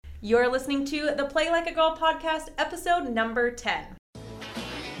You're listening to the Play Like a Girl podcast, episode number 10.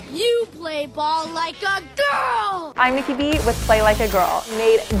 You play ball like a girl! I'm Nikki B with Play Like a Girl,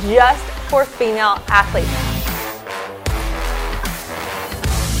 made just for female athletes.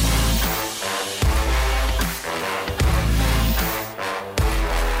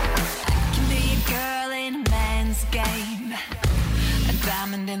 I can be a girl in a man's game, a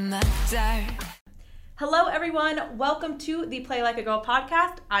diamond in the dirt. Hello everyone, welcome to the Play Like a Girl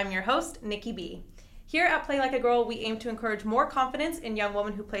podcast. I'm your host, Nikki B. Here at Play Like a Girl, we aim to encourage more confidence in young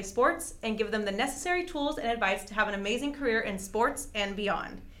women who play sports and give them the necessary tools and advice to have an amazing career in sports and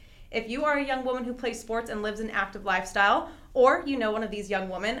beyond. If you are a young woman who plays sports and lives an active lifestyle, or you know one of these young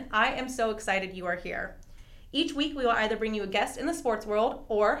women, I am so excited you are here. Each week, we will either bring you a guest in the sports world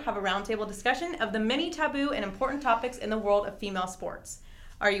or have a roundtable discussion of the many taboo and important topics in the world of female sports.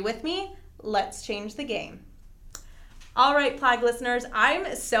 Are you with me? Let's change the game. All right, Plague listeners,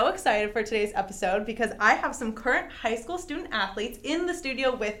 I'm so excited for today's episode because I have some current high school student athletes in the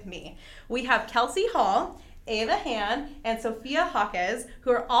studio with me. We have Kelsey Hall, Ava Han, and Sophia Hawkes,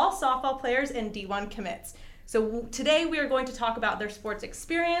 who are all softball players and D1 commits. So today we are going to talk about their sports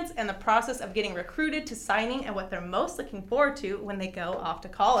experience and the process of getting recruited to signing and what they're most looking forward to when they go off to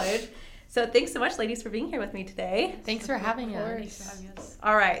college. So thanks so much, ladies, for being here with me today. Thanks for having us. Thanks for having us.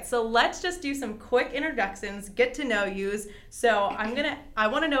 All right, so let's just do some quick introductions, get to know yous. So I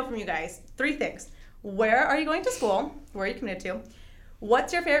want to know from you guys 3 things. Where are you going to school? Where are you committed to?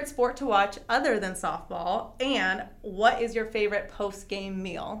 What's your favorite sport to watch other than softball? And what is your favorite post-game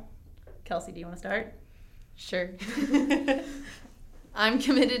meal? Kelsey, do you want to start? Sure. I'm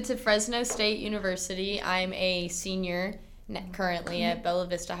committed to Fresno State University. I'm a senior currently at Bella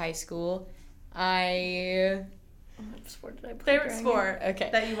Vista High School. What sport did I play? Favorite sport Okay.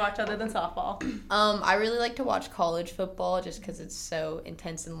 that you watch other than softball? I really like to watch college football just because it's so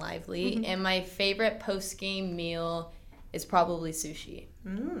intense and lively. Mm-hmm. And my favorite post-game meal is probably sushi.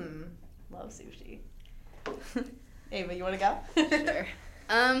 Love sushi. Ava, you want to go? Sure.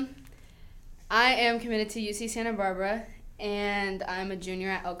 I am committed to UC Santa Barbara, and I'm a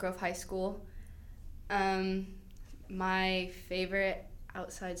junior at Elk Grove High School. My favorite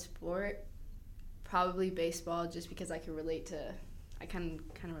outside sport, probably baseball, just because I can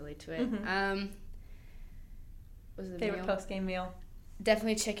kind of relate to it. Mm-hmm. What's the Favorite meal? post-game meal?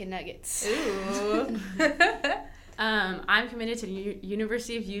 Definitely chicken nuggets. Ooh. I'm committed to the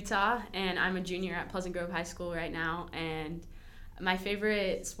University of Utah, and I'm a junior at Pleasant Grove High School right now. And my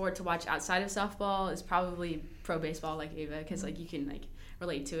favorite sport to watch outside of softball is probably pro baseball, like Ava, because you can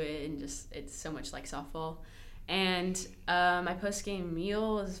relate to it, and just it's so much like softball. And my post-game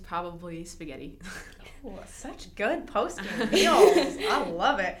meal is probably spaghetti. Ooh, such good post-game meals. I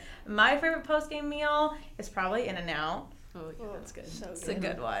love it. My favorite post-game meal is probably In-N-Out. Oh, yeah, that's good. So It's a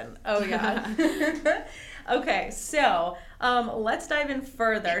good one. Oh, God. Okay, so let's dive in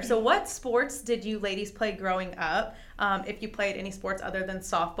further. So what sports did you ladies play growing up, if you played any sports other than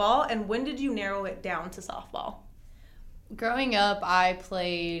softball, and when did you narrow it down to softball? Growing up, I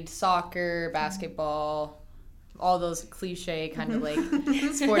played soccer, basketball, all those cliche kind of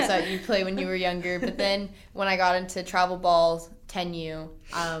sports that you play when you were younger. But then when I got into travel ball 10U,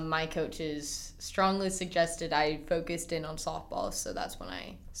 my coaches strongly suggested I focused in on softball, so that's when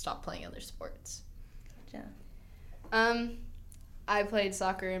I stopped playing other sports. Gotcha. I played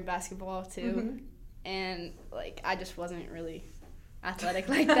soccer and basketball too, and I just wasn't really athletic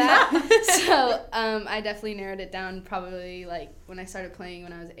like that. So I definitely narrowed it down. Probably when I started playing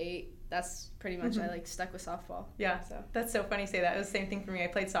when I was 8. That's pretty much I stuck with softball. Yeah, So that's so funny you say that. It was the same thing for me. I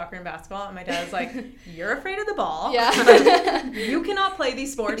played soccer and basketball, and my dad was like, you're afraid of the ball. yeah. You cannot play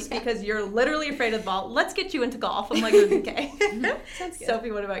these sports because you're literally afraid of the ball. Let's get you into golf. I'm like, okay. Sounds good.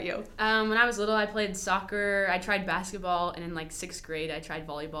 Sophie, what about you? When I was little, I played soccer. I tried basketball, and in 6th grade, I tried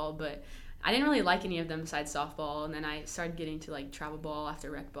volleyball, but I didn't really like any of them besides softball. And then I started getting to travel ball after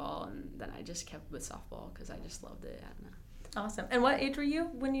rec ball, and then I just kept with softball because I just loved it. I don't know. Awesome. And what age were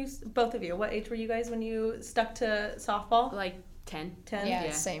you both of you, what age were you guys when you stuck to softball? 10. 10? Yeah,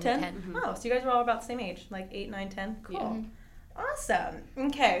 Yeah. same. 10? 10. Oh, so you guys were all about the same age, 8, 9, 10? Cool. Yeah. Awesome.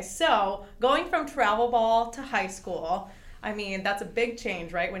 Okay, so going from travel ball to high school, that's a big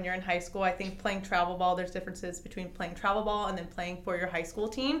change, right? When you're in high school, I think playing travel ball, there's differences between playing travel ball and then playing for your high school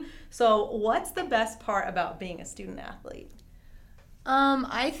team. So what's the best part about being a student athlete?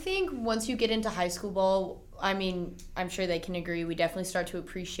 I think once you get into high school ball, I'm sure they can agree, we definitely start to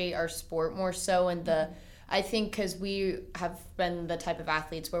appreciate our sport more so, and I think because we have been the type of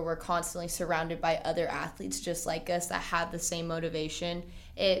athletes where we're constantly surrounded by other athletes just like us that have the same motivation.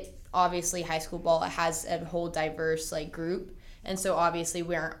 It obviously high school ball, it has a whole diverse group, And so obviously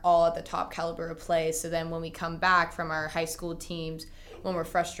we aren't all at the top caliber of play. So then when we come back from our high school teams, when we're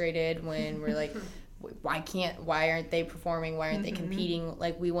frustrated, when we're like, why aren't they performing? Why aren't they competing?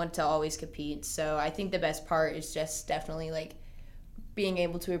 Like, we want to always compete. So I think the best part is just definitely like being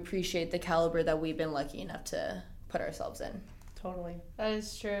able to appreciate the caliber that we've been lucky enough to put ourselves in. Totally. That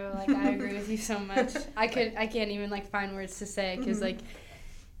is true. Like, I agree with you so much. I can't even like find words to say because like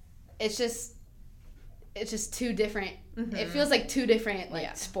it's just too different. It feels like two different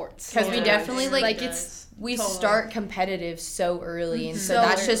like sports. Because we definitely like Totally. start competitive so early, and so So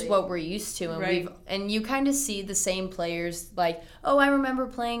that's just early. what we're used to. And Right. and you kind of see the same players. Like, oh, I remember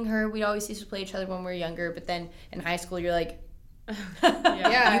playing her. We always used to play each other when we were younger. But then in high school, you're like,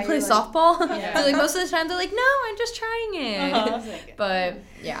 Yeah, you play you're like- softball? Yeah. So like most of the time they're like, no, I'm just trying it. I was like, But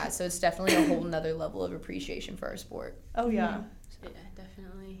yeah, so it's definitely a whole nother level of appreciation for our sport. Oh, yeah. Yeah,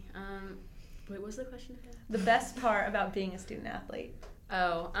 definitely. Wait, what was the question again? The best part about being a student athlete.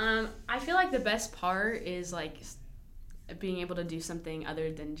 I feel like the best part is like being able to do something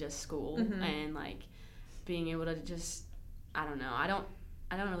other than just school and like being able to just I don't know. I don't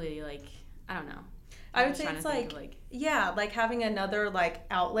really like I don't know. I I'm would just say trying it's to think like, of, like having another like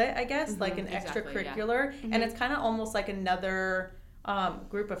outlet, I guess, like an exactly, extracurricular, and it's kind of almost like another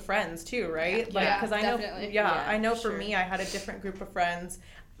group of friends too, right? Yeah, like yeah, because I know, definitely. I know for sure. me, I had a different group of friends.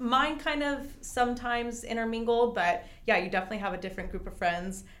 Mine kind of sometimes intermingled, but yeah, you definitely have a different group of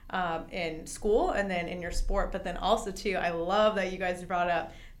friends in school and then in your sport. But then also too, I love that you guys brought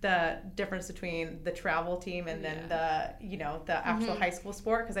up the difference between the travel team and then the actual high school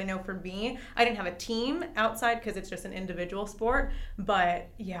sport, because I know for me, I didn't have a team outside because it's just an individual sport, but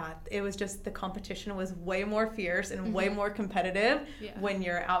yeah, it was just the competition was way more fierce and way more competitive when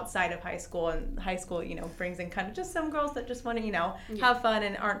you're outside of high school, and high school brings in kind of just some girls that just want to have fun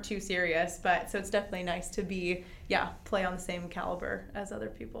and aren't too serious, but so it's definitely nice to be play on the same caliber as other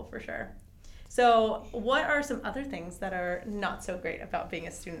people for sure. So what are some other things that are not so great about being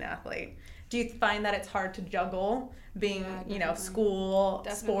a student athlete? Do you find that it's hard to juggle being, school,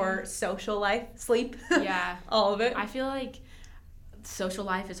 sport, social life, sleep? Yeah. All of it? I feel like social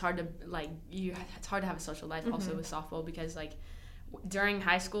life is hard to it's hard to have a social life also with softball, because like during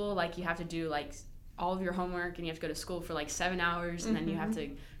high school, like you have to do like all of your homework and you have to go to school for like 7 hours and then you have to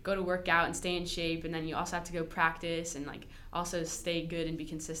go to work out and stay in shape, and then you also have to go practice and like also stay good and be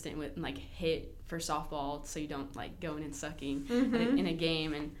consistent with and like hit for softball so you don't like go in and sucking in a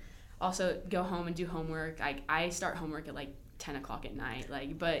game, and also go home and do homework. I start homework at like 10 o'clock at night,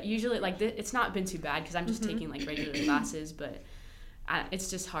 like, but usually like it's not been too bad because I'm just taking like regular classes, but it's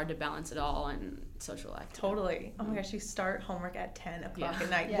just hard to balance it all and social life. Totally. Oh my gosh, you start homework at 10 o'clock at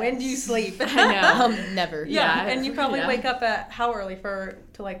night. Yes. When do you sleep? I know. Never. Yeah, and you probably Yeah. wake up at how early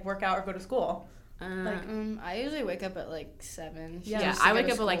to like work out or go to school? I usually wake up at like 7. She Yeah, used to I go wake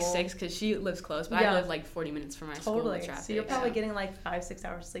to up at like school. 6 because she lives close, but Yeah. I live like 40 minutes from my school Totally. with traffic. So you're probably getting like 5-6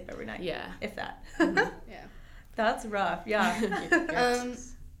 hours sleep every night. Yeah. If that. Yeah. That's rough. Yeah.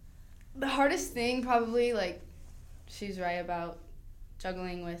 The hardest thing probably, like, she's right about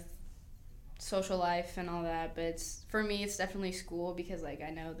juggling with social life and all that, but for me it's definitely school, because like I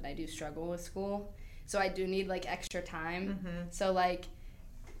know that I do struggle with school, so I do need like extra time. So like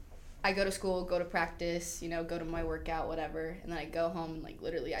I go to school, go to practice, go to my workout, whatever, and then I go home and like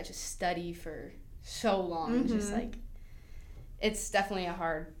literally I just study for so long. It's just like it's definitely a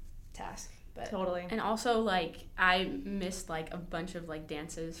hard task. But Totally. And also, like, I missed, like, a bunch of, like,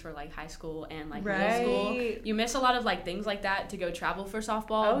 dances for, like, high school and, like, middle Right. school. You miss a lot of, like, things like that to go travel for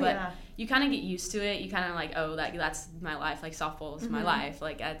softball. Oh, but yeah. you kind of get used to it. You kind of, like, oh, that's my life. Like, softball is my life.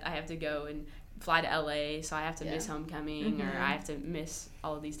 Like, I have to go and fly to LA, so I have to miss homecoming, or I have to miss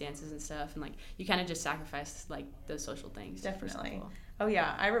all of these dances and stuff. And, like, you kind of just sacrifice, like, those social things. for Definitely. softball. Oh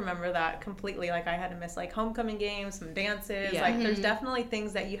yeah, I remember that completely. Like I had to miss like homecoming games, some dances. Yeah. Like there's definitely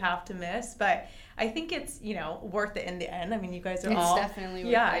things that you have to miss, but I think it's worth it in the end. I mean, you guys are It's all definitely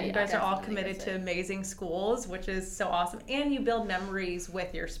worth it. you guys are all Definitely committed worth to it. amazing schools, which is so awesome, and you build memories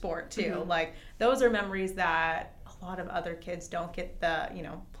with your sport too. Like those are memories that a lot of other kids don't get the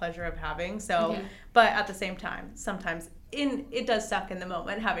pleasure of having. So, but at the same time, sometimes it does suck in the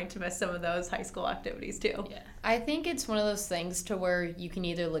moment having to miss some of those high school activities too. Yeah. I think it's one of those things to where you can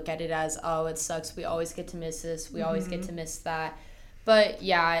either look at it as, oh, it sucks, we always get to miss this, we always get to miss that. But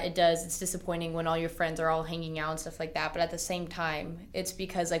yeah, it does. It's disappointing when all your friends are all hanging out and stuff like that. But at the same time, it's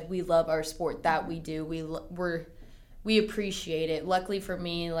because like we love our sport that we do. We appreciate it. Luckily for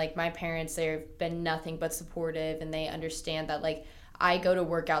me, like my parents, they've been nothing but supportive, and they understand that like I go to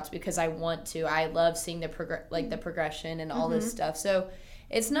workouts because I want to. I love seeing the progression and all this stuff. So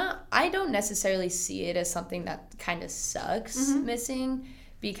I don't necessarily see it as something that kind of sucks missing,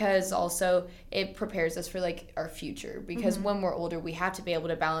 because also it prepares us for like our future, because when we're older we have to be able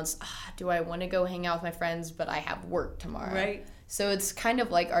to balance, do I want to go hang out with my friends but I have work tomorrow, Right. So it's kind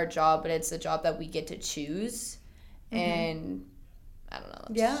of like our job, but it's a job that we get to choose. And I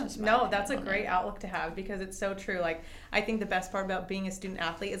don't know. That's a great outlook to have, because it's so true. Like, I think the best part about being a student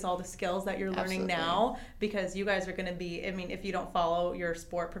athlete is all the skills that you're learning now, because you guys are going to be, I mean, if you don't follow your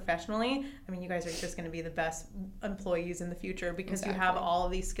sport professionally, I mean, you guys are just going to be the best employees in the future, because you have all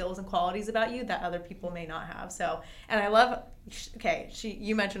of these skills and qualities about you that other people may not have. So, and I love,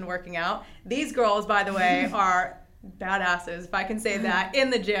 you mentioned working out. These girls, by the way, are badasses, if I can say that,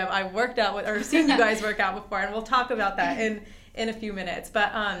 in the gym. I've worked out with, or seen you guys work out before, and we'll talk about that in a few minutes.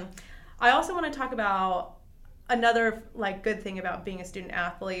 But I also want to talk about another like good thing about being a student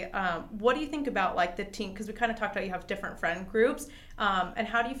athlete. What do you think about like the team? Because we kind of talked about you have different friend groups, and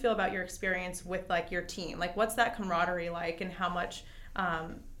how do you feel about your experience with like your team? Like, what's that camaraderie like, and how much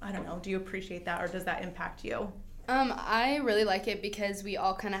I don't know, do you appreciate that, or does that impact you? I really like it because we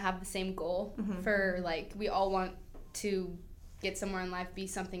all kind of have the same goal for, like, we all want to get somewhere in life, be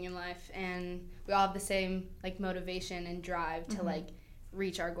something in life, and we all have the same like motivation and drive to like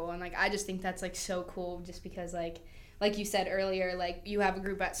reach our goal. And like, I just think that's like so cool, just because like you said earlier, like you have a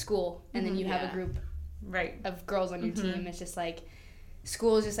group at school and then you have a group of girls on your team. It's just like,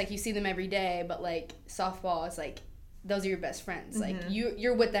 school is just like you see them every day, but like softball is like those are your best friends. Like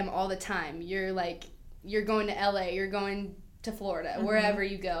you're with them all the time. You're going to LA, you're going to Florida, wherever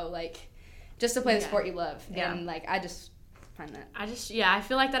you go, like just to play the sport you love. And like, I just find that. I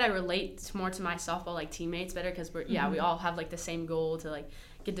feel like that I relate more to my softball like teammates better, because we all have like the same goal to like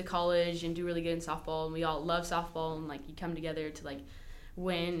get to college and do really good in softball, and we all love softball, and like you come together to like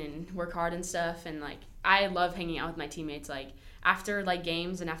win and work hard and stuff. And like, I love hanging out with my teammates. Like, after like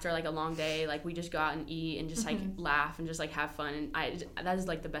games and after like a long day, like we just go out and eat and just like laugh and just like have fun, and that is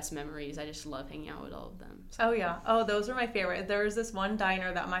like the best memories. I just love hanging out with all of them. So. Those are my favorite. There was this one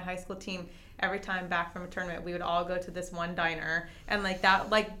diner that my high school team, every time back from a tournament, we would all go to this one diner, and like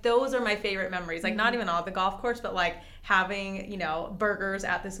that, like those are my favorite memories. Like, not even on the golf course, but like having, you know, burgers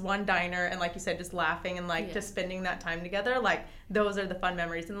at this one diner, and like you said, just laughing and like just spending that time together. Like, those are the fun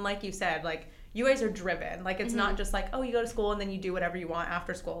memories. And like you said, like, you guys are driven. Like, it's not just like, oh, you go to school and then you do whatever you want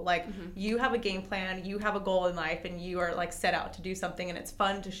after school. Like, you have a game plan, you have a goal in life, and you are like set out to do something, and it's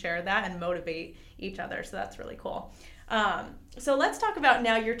fun to share that and motivate each other. So that's really cool. So let's talk about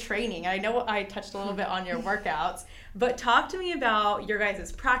now your training. I know I touched a little bit on your workouts, but talk to me about your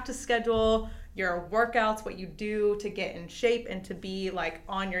guys' practice schedule, your workouts, what you do to get in shape and to be like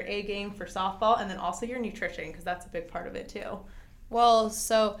on your A game for softball, and then also your nutrition, because that's a big part of it too. Well,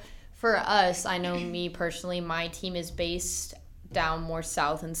 so for us, I know me personally, my team is based down more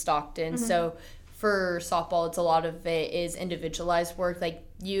south in Stockton. So for softball, it's a lot of it is individualized work. Like,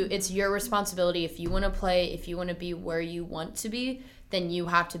 it's your responsibility. If you want to play, if you want to be where you want to be, then you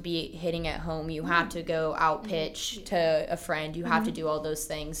have to be hitting at home. You have to go out pitch to a friend. You have to do all those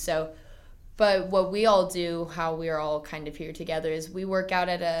things. So, but what we all do, how we are all kind of here together, is we work out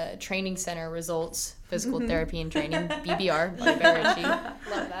at a training center, Results Physical Therapy and Training, BBR, Buddy Bear Richie.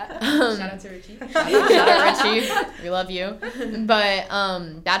 Love that. Shout out to Richie. Shout out Richie. We love you. But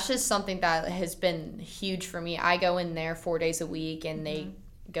that's just something that has been huge for me. I go in there 4 days a week, and they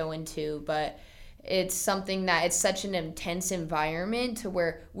go in 2, but it's something that it's such an intense environment to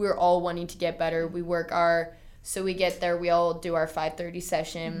where we're all wanting to get better. We work so we get there, we all do our 5:30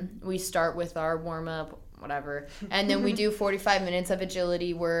 session. We start with our warm-up, whatever, and then we do 45 minutes of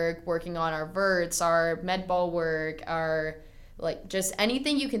agility work, working on our verts, our med ball work, our like just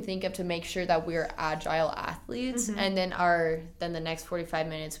anything you can think of to make sure that we're agile athletes. And then the next 45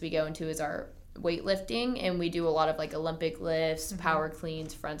 minutes we go into is our weightlifting, and we do a lot of like Olympic lifts, power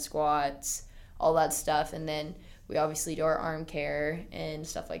cleans, front squats, all that stuff. And then we obviously do our arm care and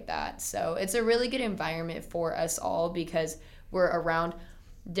stuff like that. So it's a really good environment for us all, because we're around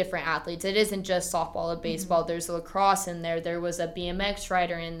different athletes. It isn't just softball or baseball. There's lacrosse in there. There was a BMX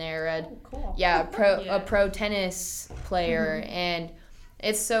rider in there. A pro tennis player. And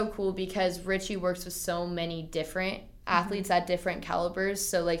it's so cool because Richie works with so many different athletes at different calibers.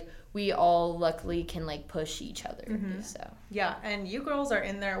 So like, we all luckily can like push each other. So and you girls are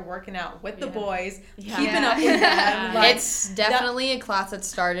in there working out with the boys, keeping up with them. Like, it's definitely a class that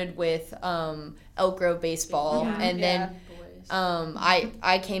started with Elk Grove baseball, and then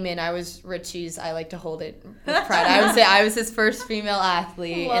I came in. I was Richie's. I like to hold it with pride. I would say I was his first female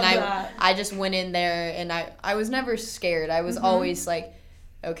athlete, and I just went in there, and I was never scared. I was always like,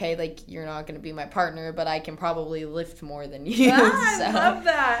 okay, like, you're not going to be my partner, but I can probably lift more than you. I love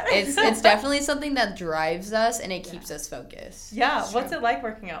that. It's definitely something that drives us, and it keeps us focused. Yeah, what's it like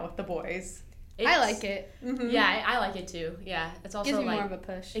working out with the boys? I like it. Yeah, I like it too. Yeah, it's also Gives me like more of a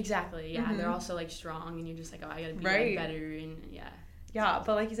push. exactly. Yeah, they're also like strong, and you're just like, oh, I gotta be Right. like, better, and yeah. Yeah,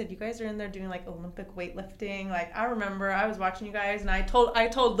 but like you said, you guys are in there doing like Olympic weightlifting. Like I remember I was watching you guys, and I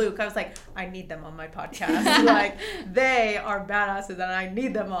told Luke, I was like, I need them on my podcast. Like they are badasses, and I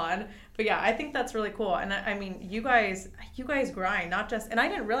need them on. But yeah, I think that's really cool. And I mean, you guys grind, not just. And I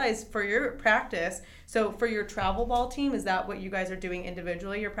didn't realize for your practice. So for your travel ball team, is that what you guys are doing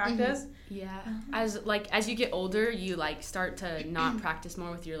individually? Your practice? Yeah, as you get older, you like start to not practice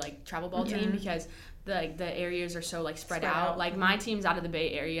more with your like travel ball team because the areas are so like spread out. Like my team's out of the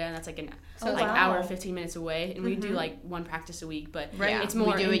Bay Area, and that's like an hour 15 minutes away, and we do like one practice a week. But it's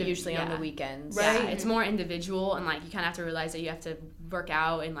more we do it usually on the weekends. Right, it's more individual, and like you kind of have to realize that you have to work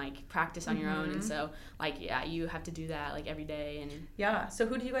out and like practice on your own, and so like you have to do that like every day. And yeah. So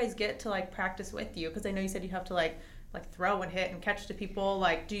who do you guys get to like practice with you? Because I know you said you have to like throw and hit and catch to people.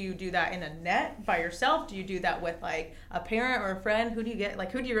 Like, do you do that in a net by yourself? Do you do that with like a parent or a friend? Who do you get?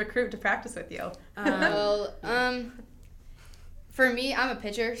 Like, who do you recruit to practice with you? For me, I'm a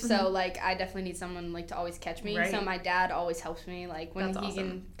pitcher, so like I definitely need someone like to always catch me. Right. So my dad always helps me. Like when That's he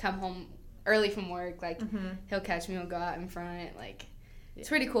can come home early from work, like he'll catch me. We'll go out in front. Like it's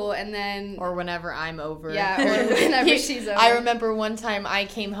pretty cool. And then Or whenever I'm over. yeah, or whenever she's over. I remember one time I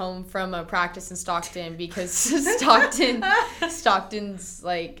came home from a practice in Stockton because Stockton's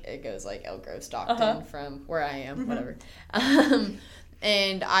like, it goes like Elk Grove, Stockton from where I am, whatever.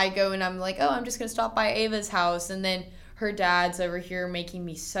 And I go and I'm like, oh, I'm just going to stop by Ava's house. And then her dad's over here making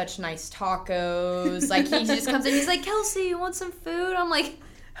me such nice tacos. Like, he just comes in, he's like, Kelsey, you want some food? I'm like,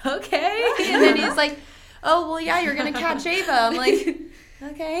 okay. And then he's like, oh, well, yeah, you're going to catch Ava. I'm like,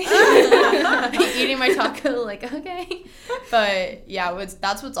 okay. Eating my taco, like, okay. But yeah,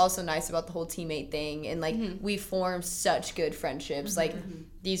 that's what's also nice about the whole teammate thing. And like, we form such good friendships. Like,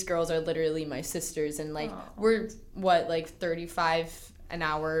 these girls are literally my sisters, and like, we're like 35 an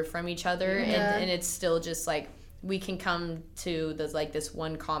hour from each other. And it's still just like, we can come to this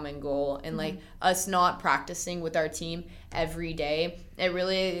one common goal, and like us not practicing with our team every day, it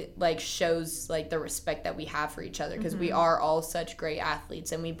really like shows like the respect that we have for each other, because we are all such great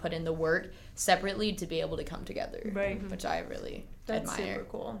athletes, and we put in the work separately to be able to come together, which I really That's admire. super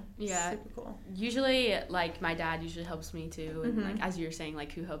cool. Yeah. Super cool. Usually, like, my dad usually helps me, too. And, like, as you were saying,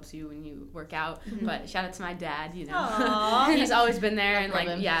 like, who helps you when you work out. But shout out to my dad, you know. Aww. He's always been there and, like,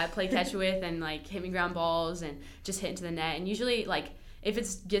 him. play catch with and, like, hit me ground balls and just hit into the net. And usually, like, if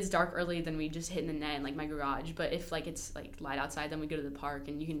it gets dark early, then we just hit in the net in, like, my garage. But if, like, it's, like, light outside, then we go to the park.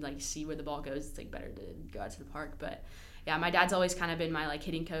 And you can, like, see where the ball goes. It's, like, better to go out to the park. But, yeah, my dad's always kind of been my, like,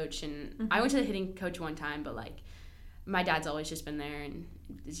 hitting coach. And I went to the hitting coach one time, but, like, my dad's always just been there, and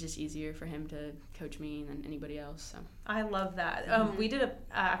it's just easier for him to coach me than anybody else. So I love that. We did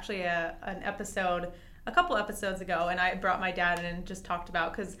an episode a couple episodes ago, and I brought my dad in and just talked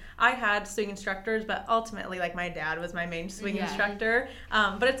about, because I had swing instructors, but ultimately, like, my dad was my main swing instructor.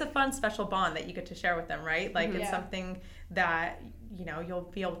 But it's a fun, special bond that you get to share with them, right? Like, it's something that, you know, you'll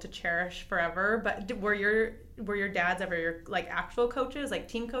be able to cherish forever. But were your dads ever your, like, actual coaches, like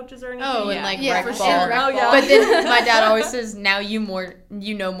team coaches or anything? Oh, and like Yeah, rec for ball. sure, rec ball. But then my dad always says, "Now you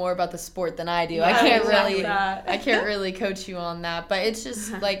know more about the sport than I do. Yeah, I can't exactly really, that. I can't really coach you on that." But it's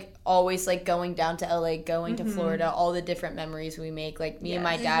just like always like going down to LA, going to Florida, all the different memories we make. Like me and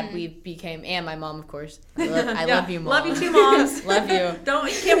my dad, we became, and my mom, of course. I love you, Mom. Love you too, moms. Love you.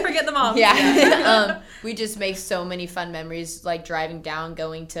 You can't forget the moms. Yeah. We just make so many fun memories, like driving down,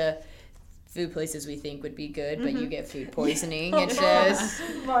 going to food places we think would be good, but you get food poisoning. It's just,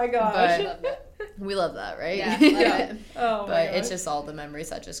 Oh my gosh. but we love that, right? Yeah, love it. Oh my But gosh. it's just all the memories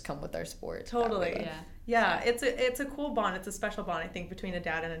that just come with our sport. Totally. yeah. Yeah, it's a cool bond. It's a special bond, I think, between a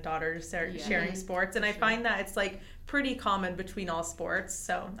dad and a daughter, just sharing sports. And I find that it's like pretty common between all sports.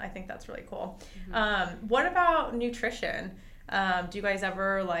 So I think that's really cool. What about nutrition? Do you guys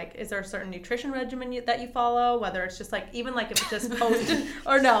ever, like, is there a certain nutrition regimen that you follow? Whether it's just like, even like if it's just posted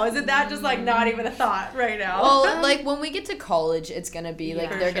or no, is it that just like not even a thought right now? Well, like when we get to college, it's going to be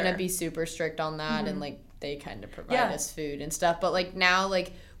like, For they're sure. going to be super strict on that. And like they kind of provide us food and stuff. But like now,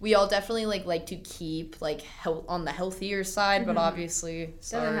 like we all definitely like to keep like on the healthier side, but obviously,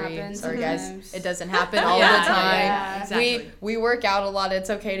 sorry happen guys, sometimes. it doesn't happen all the Yeah, time. yeah, exactly. We work out a lot. It's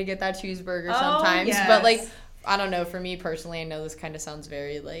okay to get that cheeseburger Oh, sometimes, yes. but like I don't know. For me personally, I know this kind of sounds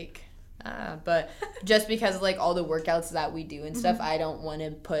very like. But just because of like all the workouts that we do and stuff, I don't want to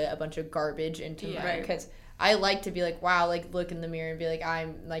put a bunch of garbage into mine, because I like to be like, wow, like look in the mirror and be like,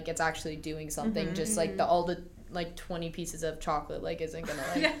 I'm like, it's actually doing something. Just like all the like 20 pieces of chocolate like isn't gonna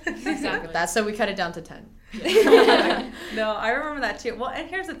like Exactly. that. So we cut it down to 10. No, I remember that too. Well, and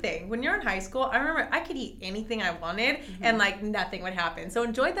here's the thing. When you're in high school, I remember I could eat anything I wanted and like nothing would happen. So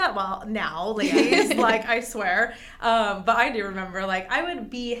enjoy that while now, ladies, like I swear. But I do remember like I would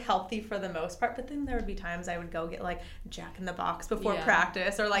be healthy for the most part, but then there would be times I would go get like Jack in the Box before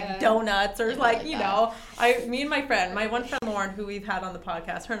practice or like donuts or like, you know, me and my one friend Lauren, who we've had on the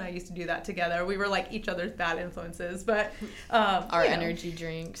podcast, her and I used to do that together. We were like each other's bad influences, but our energy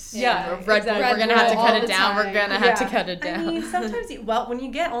drinks. Yeah, Red Bull, we're gonna have to cut it down. We're gonna have to cut it down. I mean, sometimes, when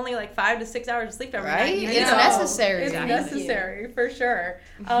you get only like 5 to 6 hours of sleep every night, it's necessary. It's necessary for sure.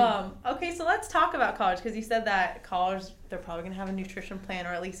 Okay, so let's talk about college because you said that college, they're probably gonna have a nutrition plan or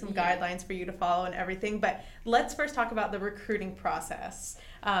at least some guidelines for you to follow and everything. But let's first talk about the recruiting process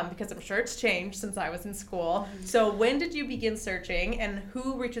because I'm sure it's changed since I was in school. So when did you begin searching and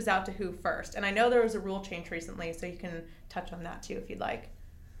who reaches out to who first? And I know there was a rule change recently, so you can touch on that too if you'd like.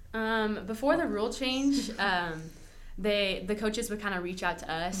 Before the rule change, the coaches would kind of reach out to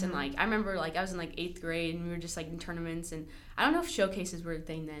us and like I remember like I was in like 8th grade and we were just like in tournaments and I don't know if showcases were a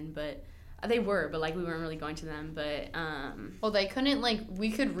thing then, but they were, but like we weren't really going to them. But well, they couldn't like we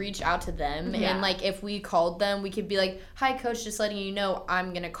could reach out to them and like if we called them, we could be like, "Hi, coach, just letting you know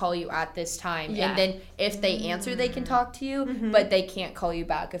I'm gonna call you at this time." And then if they answer, they can talk to you, but they can't call you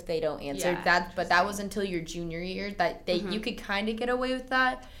back if they don't answer. That was until your junior year that you could kind of get away with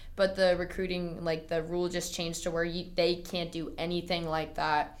that. But the recruiting, like the rule just changed to where they can't do anything like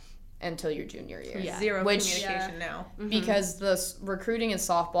that until your junior year. Yeah. Zero communication now. Because the recruiting in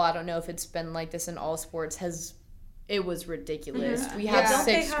softball, I don't know if it's been like this in all sports, it was ridiculous. We have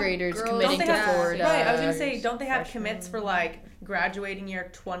 6th graders committing to Florida. Right, I was going to say, don't they have commits for like graduating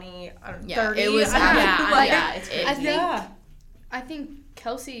year 20, 30? It was, I think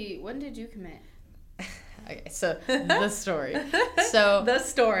Kelsey, when did you commit? Okay, so the story. So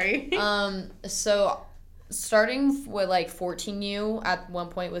so starting with like 14U at one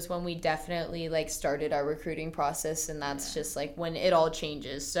point was when we definitely like started our recruiting process, and that's just like when it all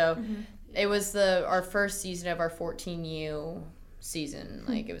changes. So it was our first season of our 14U season.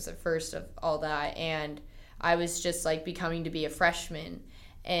 Like it was the first of all that, and I was just like becoming to be a freshman.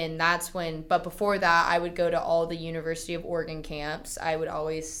 And that's when, but before that, I would go to all the University of Oregon camps. I would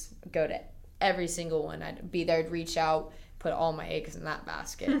always go to every single one. I'd be there, I'd reach out, put all my eggs in that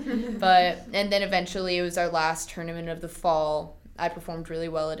basket. And then eventually it was our last tournament of the fall. I performed really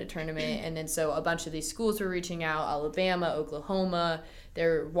well at a tournament, and then so a bunch of these schools were reaching out, Alabama, Oklahoma,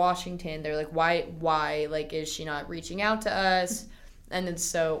 Washington. They're like, why, like, is she not reaching out to us? And then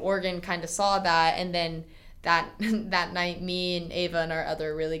so Oregon kind of saw that, and then that night, me and Ava and our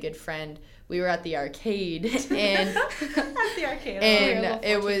other really good friend, we were at the arcade, and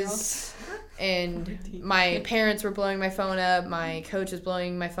it was, and my parents were blowing my phone up, my coach was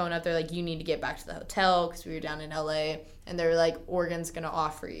blowing my phone up. They're like, you need to get back to the hotel, because we were down in LA, and they're like, Oregon's gonna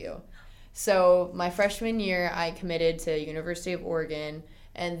offer you. So my freshman year, I committed to University of Oregon,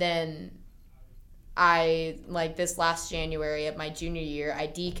 and then I, like this last January of my junior year, I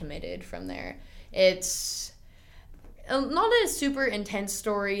decommitted from there. It's not a super intense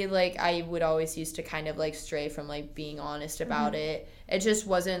story. Like, I would always used to kind of like stray from like being honest about it. It just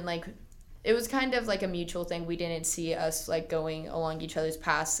wasn't like, it was kind of like a mutual thing. We didn't see us like going along each other's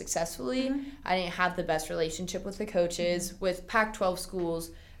paths successfully. I didn't have the best relationship with the coaches. With Pac-12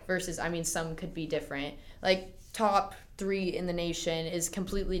 schools versus, I mean, some could be different. Like top 3 in the nation is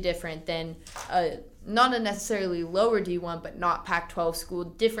completely different than not a necessarily lower D1, but not Pac-12 school,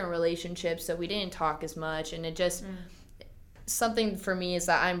 different relationships. So we didn't talk as much, and it just something for me is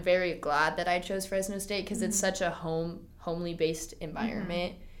that I'm very glad that I chose Fresno State, because it's such a homely based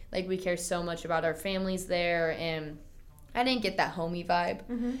environment. Like, we care so much about our families there, and I didn't get that homey vibe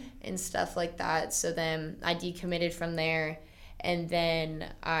and stuff like that. So then I decommitted from there, and then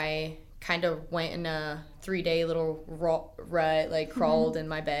I kind of went in a 3-day little rut, like crawled in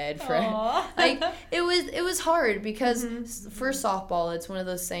my bed for like it was hard, because for softball, it's one of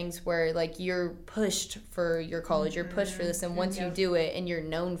those things where like you're pushed for your college, you're pushed for this, and once you do it and you're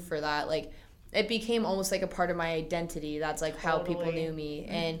known for that, like it became almost like a part of my identity. That's like how people knew me,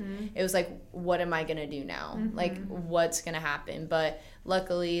 and it was like, what am I gonna do now? Like, what's gonna happen? But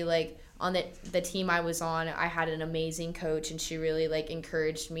luckily, like on the team I was on, I had an amazing coach, and she really like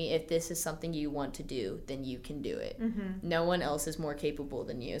encouraged me. If this is something you want to do, then you can do it. No one else is more capable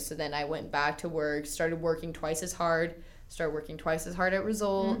than you. So then I went back to work, started working twice as hard at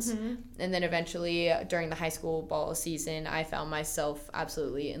results, and then eventually during the high school ball season, I found myself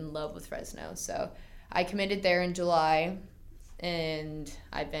absolutely in love with Fresno. So I committed there in July, and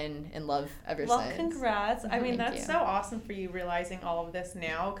I've been in love ever Well, since. congrats. I mean, Thank that's you. so awesome for you realizing all of this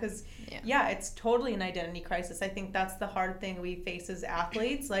now because, Yeah. it's totally an identity crisis. I think that's the hard thing we face as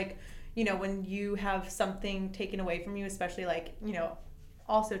athletes. Like, when you have something taken away from you, especially like,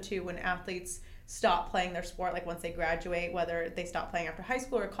 also too when athletes stop playing their sport, like once they graduate, whether they stop playing after high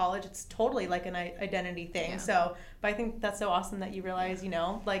school or college, it's totally like an identity thing. Yeah. So, but I think that's so awesome that you realize,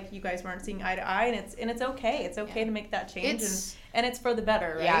 like you guys weren't seeing eye to eye, and it's okay. It's okay to make that change, and it's for the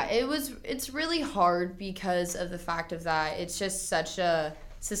better, right? Yeah, it's really hard because of the fact of that. It's just such a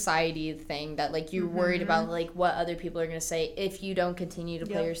society thing that like you're worried about like what other people are going to say if you don't continue to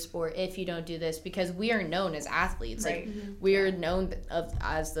play your sport, if you don't do this, because we are known as athletes, Right. like we are known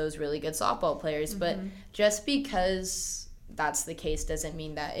as those really good softball players, but just because that's the case doesn't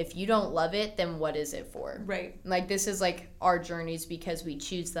mean that if you don't love it, then what is it for? Right. Like this is like our journeys because we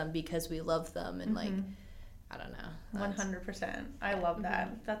choose them, because we love them, and like I don't know. 100%. I love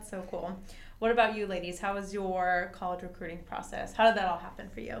that. That's so cool. What about you, ladies? How was your college recruiting process? How did that all happen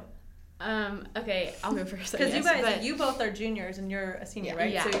for you? Okay, I'll go first. Because you guys, you both are juniors and you're a senior,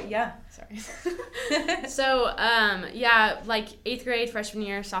 right? Yeah. So, yeah. Sorry. So, like 8th grade, freshman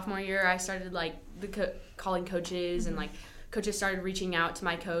year, sophomore year, I started like calling coaches and like coaches started reaching out to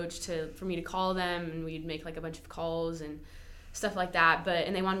my coach for me to call them, and we'd make like a bunch of calls and stuff like that.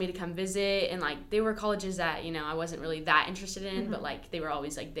 And they wanted me to come visit, and like they were colleges that I wasn't really that interested in, but like they were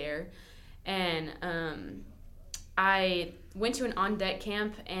always like there. And I went to an on-deck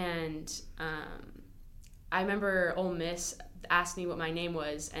camp, and I remember Ole Miss asked me what my name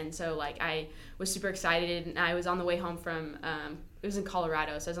was, and so like I was super excited, and I was on the way home from it was in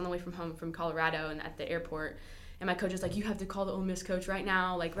Colorado, so I was on the way home from Colorado, and at the airport, and my coach was like, you have to call the Ole Miss coach right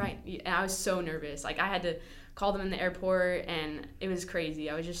now, like right, and I was so nervous, like I had to call them in the airport, and it was crazy.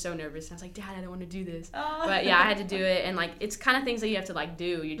 I was just so nervous, and I was like, Dad, I don't want to do this. But yeah, I had to do it, and like it's kind of things that you have to like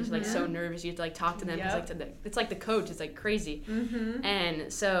do. You're just like so nervous. You have to like talk to them because like it's like the coach. It's like crazy.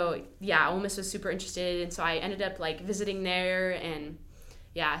 And so yeah, Ole Miss was super interested, and so I ended up like visiting there, and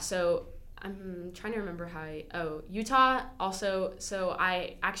yeah, so I'm trying to remember Utah also. So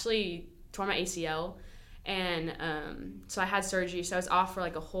I actually tore my ACL. And so I had surgery, so I was off for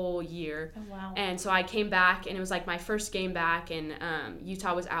like a whole year. Oh, wow. And so I came back, and it was like my first game back, and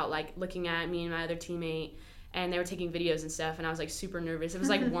Utah was out like looking at me and my other teammate, and they were taking videos and stuff, and I was like super nervous. It was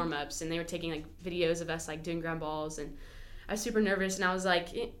like warm-ups, and they were taking like videos of us like doing ground balls, and I was super nervous, and I was like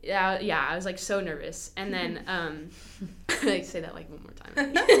I was like so nervous. And then like say that like one more time.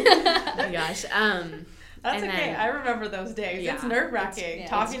 Oh my gosh. That's and okay. then- I remember those days. Yeah, it's nerve-wracking.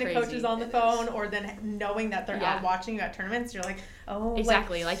 Talking it's to crazy. coaches on the phone, or then knowing that they're Yeah. out watching you at tournaments. You're like, oh,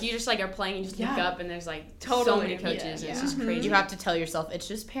 Exactly. Like you just like are playing, you just look Yeah. up, and there's like Totally. so many coaches, and it's just crazy. You have to tell yourself it's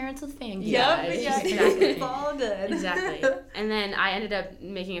just parents with fan gear. Yeah, Yep, it's yeah, just exactly. it's all good. Exactly. And then I ended up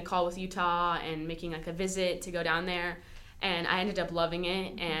making a call with Utah and making like a visit to go down there, and I ended up loving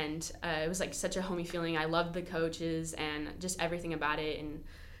it, and it was like such a homey feeling. I loved the coaches and just everything about it, and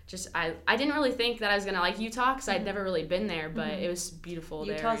just I didn't really think that I was gonna like Utah because I'd never really been there, but it was beautiful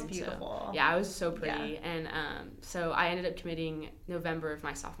there. Utah's and so- beautiful. yeah, it was so pretty, and so I ended up committing November of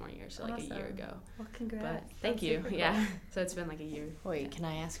my sophomore year, so like a year Awesome. ago. Well, congrats. But thank That's you. super cool. Yeah, so it's been like a year. Wait, can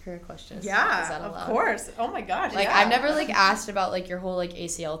I ask her a question? Is Yeah, that of allowed? course. Oh my gosh. Like yeah. I've never like asked about like your whole like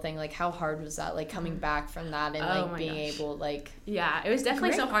ACL thing. Like how hard was that? Like coming back from that and Oh like my being gosh. able like Yeah, it was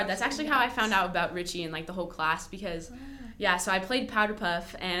definitely so Great hard. That's actually how I found out about Richie and like the whole class because, yeah. So I played Powder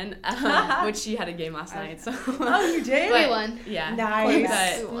Puff and which she had a game last night. So Oh, you did? But- We won. yeah,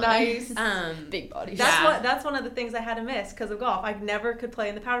 Nice. But, Nice. big body. That's Yeah. one of the things I had to miss because of golf. I never could play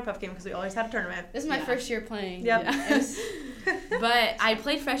in the Powder Puff game because we always had a tournament. This is my Yeah. first year playing. Yep. It was- But I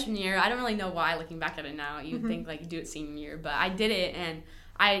played freshman year. I don't really know why. Looking back at it now, you'd think like you do it senior year, but I did it, and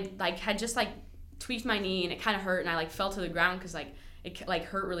I like had just like tweaked my knee, and it kind of hurt, and I like fell to the ground because like it like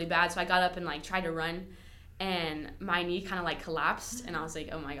hurt really bad. So I got up and like tried to run, and my knee kind of like collapsed, and I was like,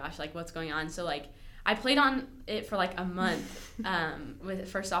 oh my gosh, like what's going on? So like I played on it for like a month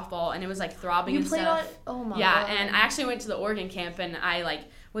for softball, and it was like throbbing You and played stuff. on oh my Yeah, god. and I actually went to the Oregon camp, and I like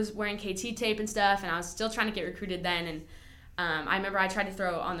was wearing KT tape and stuff, and I was still trying to get recruited then, and I remember I tried to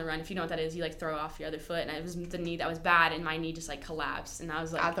throw on the run. If you know what that is, you like throw off your other foot, and it was the knee that was bad, and my knee just like collapsed, and I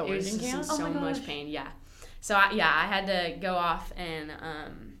was like, At the it was Oregon just in camp? so Oh my much gosh. pain. Yeah, so I had to go off, and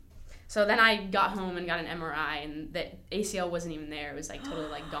so then I got home and got an MRI, and the ACL wasn't even there. It was like totally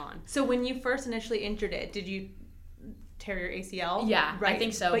like gone. So when you first initially injured it, did you tear your ACL? Yeah, right. I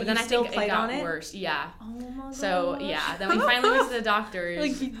think so. But But then you I still think played it got on it? worse. Yeah. Oh my So gosh. yeah, then we finally went to the doctors.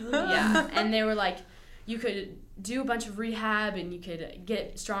 Like, yeah, and they were like, you could do a bunch of rehab and you could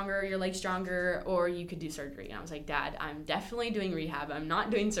get stronger, your legs stronger, or you could do surgery. And I was like, Dad, I'm definitely doing rehab. I'm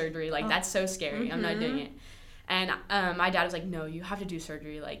not doing surgery. Like, that's so scary. I'm not doing it. And my dad was like, no, you have to do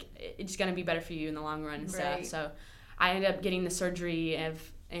surgery. Like, it's going to be better for you in the long run and stuff. So I ended up getting the surgery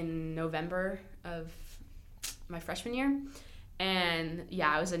in November of my freshman year. And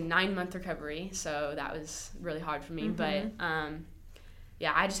yeah, it was a 9-month recovery. So that was really hard for me. But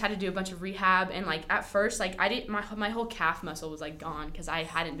yeah, I just had to do a bunch of rehab, and like at first, like I didn't, my whole calf muscle was like gone because I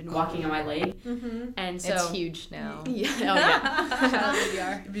hadn't been walking on my leg, and so it's huge now.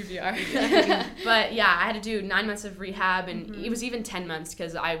 Yeah, BBR. But yeah, I had to do 9 months of rehab, and it was even 10 months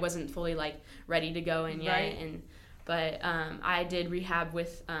because I wasn't fully like ready to go in yet, but I did rehab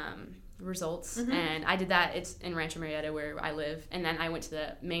with Results, and I did that. It's in Rancho Marietta where I live, and then I went to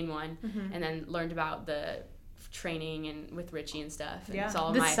the main one, and then learned about the training and with Richie and stuff. And it's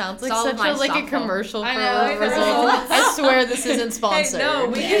all this sounds like such a commercial for Results. I swear this isn't sponsored.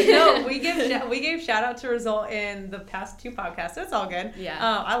 Hey, we gave shout out to Result in the past 2 podcasts. So it's all good. Yeah,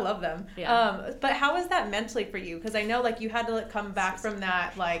 I love them. Yeah. But how was that mentally for you? Because I know like you had to come back from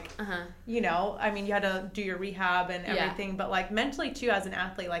that, like you know, I mean you had to do your rehab and everything, but like mentally too as an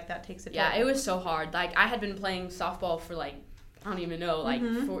athlete, like that takes a toll. Yeah, it was so hard. Like I had been playing softball for like I don't even know, like,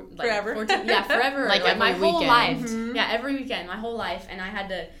 forever. 14, yeah, forever. like my whole weekend. life. Yeah, every weekend, my whole life. And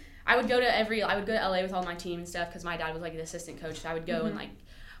I would go to LA with all my team and stuff because my dad was like the assistant coach. So I would go and like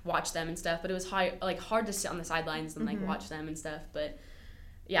watch them and stuff. But it was hard to sit on the sidelines and like watch them and stuff. But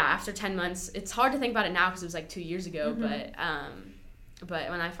yeah, after 10 months, it's hard to think about it now because it was like 2 years ago.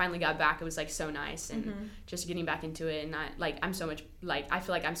 But when I finally got back, it was like so nice and just getting back into it. And I feel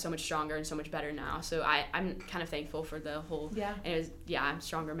like I'm so much stronger and so much better now. So I'm kind of thankful for the whole. Yeah. And I'm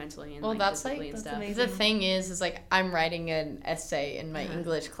stronger mentally and that's physically and stuff. Amazing. The thing is like I'm writing an essay in my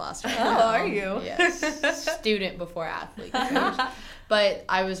English class right now. Oh, are you? Yes. Student before athlete. But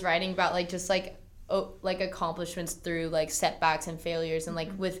I was writing about like just like accomplishments through like setbacks and failures, and like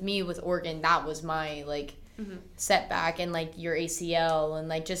with me with Oregon, that was my like setback, and like your ACL, and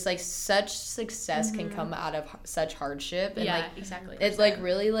like just like such success can come out of such hardship, and like exactly it like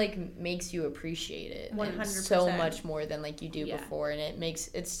really like makes you appreciate it 100%. so much more than like you do before, and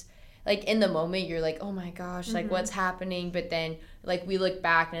it's like in the moment you're like, oh my gosh, like what's happening, but then like we look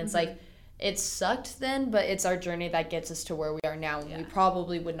back and it's like it sucked then, but it's our journey that gets us to where we are now, and we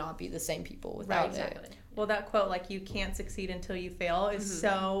probably would not be the same people without it. Well, that quote, like, you can't succeed until you fail, is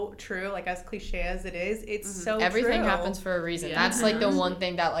so true. Like, as cliche as it is, it's so everything true. happens for a reason. That's, like, the one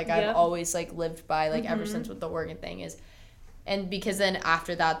thing that, like, I've always, like, lived by, like, ever since with the Oregon thing is. And because then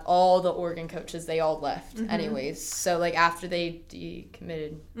after that, all the Oregon coaches, they all left anyways. So, like, after they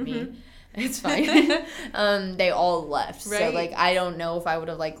decommitted me, it's fine. They all left. Right. So, like, I don't know if I would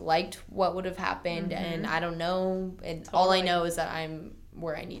have, like, liked what would have happened. And I don't know. And all I know is that I'm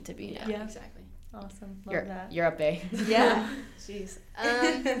where I need to be now. Yeah, exactly. Awesome. Love that. You're up, A. Yeah. Jeez.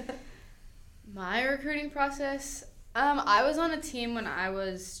 My recruiting process. I was on a team when I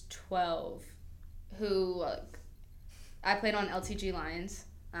was 12 who I played on LTG Lions.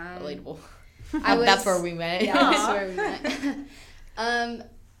 Relatable. That's where we met. Yeah, that's where we met.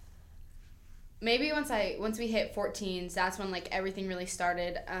 Maybe once we hit 14s, that's when like everything really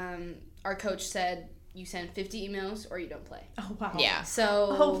started. Our coach said, you send 50 emails or you don't play. Oh, wow. Yeah.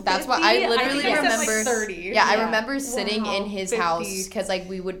 So that's what I literally remember. Like 30. Yeah, I remember sitting in his 50. House because like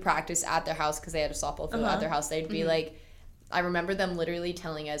we would practice at their house because they had a softball field at their house. They'd be like, I remember them literally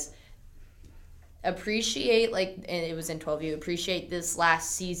telling us, appreciate, like, and it was in 12U, appreciate this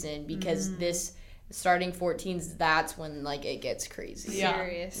last season because this starting 14s, that's when like it gets crazy. Yeah.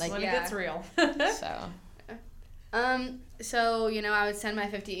 Serious. Like when it gets real. So, you know, I would send my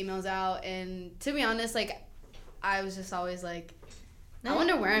 50 emails out, and to be honest, like, I was just always like, I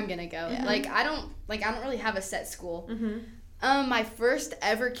wonder where I'm gonna go. Yeah. Like, I don't really have a set school. My first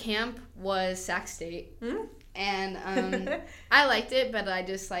ever camp was Sac State, and I liked it, but I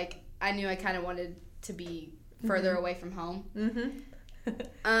just like I knew I kind of wanted to be further away from home.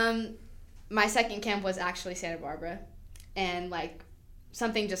 My second camp was actually Santa Barbara, and like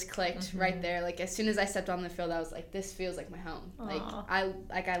something just clicked right there. Like as soon as I stepped on the field, I was like, this feels like my home. Aww.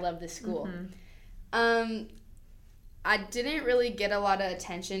 I love this school. I didn't really get a lot of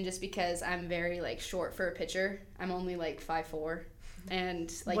attention just because I'm very like short for a pitcher. I'm only like 5'4",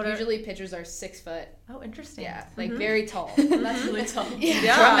 and like usually pitchers are 6 foot. Oh, interesting. Yeah, like very tall. That's really tall.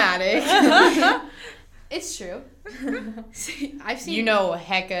 Yeah. Dramatic. It's true. I've seen. You know,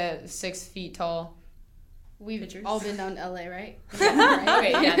 hecka 6 feet tall. We've Pitchers. all been down to LA, right? Right?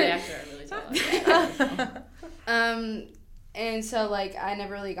 Okay, yeah, they actually are really tall. And so, like, I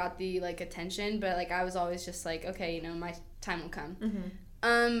never really got the, like, attention, but, like, I was always just like, okay, you know, my time will come.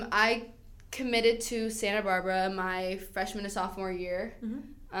 I committed to Santa Barbara my freshman to sophomore year.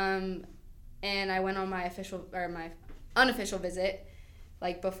 And I went on my unofficial visit,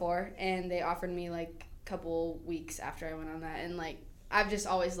 like, before, and they offered me, like, a couple weeks after I went on that. And, like, I've just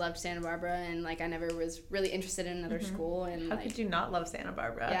always loved Santa Barbara, and, like, I never was really interested in another school. And How like, could you not love Santa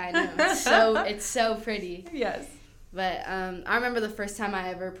Barbara? Yeah, I know. It's so pretty. Yes. But I remember the first time I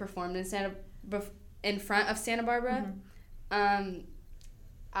ever performed in front of Santa Barbara.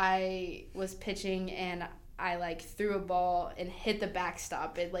 I was pitching, and I, like, threw a ball and hit the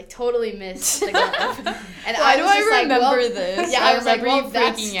backstop. It, like, totally missed the glove. And Why do I just remember like, well, this? Yeah, I I was like, remember well,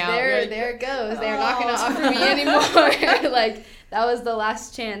 you freaking out. There it goes. They're not going to offer me anymore. Like, that was the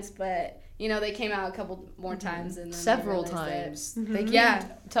last chance. But, you know, they came out a couple more times. And then Several they realized times. that- They yeah. came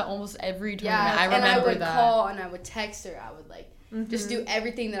to almost every tournament. Yeah, I remember and I would that. call and I would text her. I would, like, just do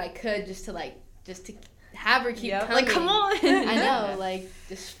everything that I could just to have her keep coming. Like, come on. I know, like,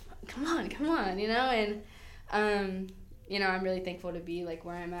 just come on, you know? And, you know, I'm really thankful to be, like,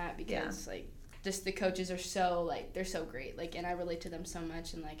 where I'm at because, like, just the coaches are so, like, they're so great. Like, and I relate to them so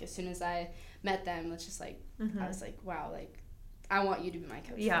much. And, like, as soon as I met them, it's just, like, I was like, wow, like, I want you to be my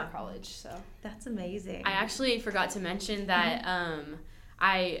coach for college. So That's amazing. I actually forgot to mention that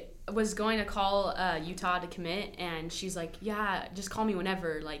I was going to call Utah to commit, and she's like, yeah, just call me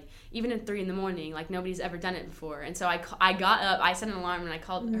whenever, like, even at 3 a.m, like, nobody's ever done it before. And so I got up, I set an alarm, and I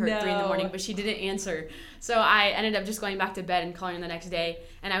called her at 3 a.m, but she didn't answer. So I ended up just going back to bed and calling her the next day.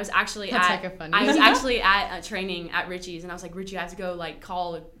 And I was actually at training at Richie's, and I was like, Richie, I have to go, like,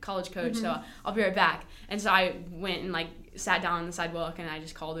 call a college coach, so I'll be right back. And so I went and, like, sat down on the sidewalk, and I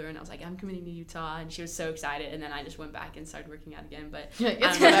just called her, and I was like, I'm committing to Utah, and she was so excited. And then I just went back and started working out again. But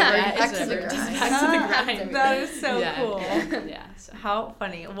It's whatever. Back to the grind. Back to the grind. That is so cool. Yeah. So. How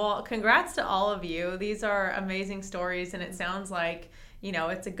funny. Well, congrats to all of you. These are amazing stories, and it sounds like, you know,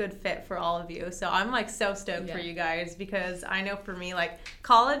 it's a good fit for all of you. So I'm, like, so stoked for you guys, because I know for me, like,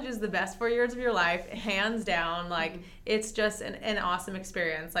 college is the best 4 years of your life, hands down. Like, it's just an awesome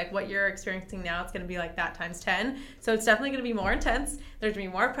experience. Like, what you're experiencing now, it's going to be like that times 10. So it's definitely going to be more intense. There's going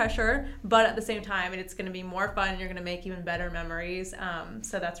to be more pressure, but at the same time, it's going to be more fun. You're going to make even better memories.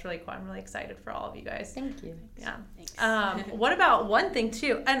 So that's really cool. I'm really excited for all of you guys. Thank you. Yeah. What about one thing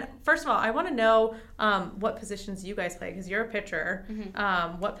too? And first of all, I want to know what positions you guys play, because you're a pitcher.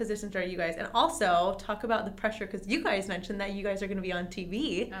 What positions are you guys? And also talk about the pressure, because you guys mentioned that you guys are going to be on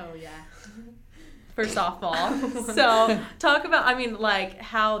TV. Oh, yeah. For softball. So talk about, I mean, like,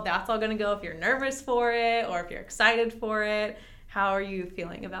 how that's all going to go, if you're nervous for it or if you're excited for it. How are you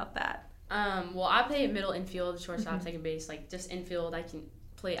feeling about that? Well, I play middle infield, shortstop, second base. Like, just infield, I can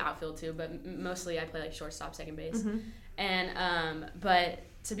play outfield too, but mostly I play, like, shortstop, second base. And but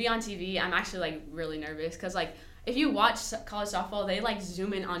to be on TV, I'm actually, like, really nervous, because, like, if you watch college softball, they, like,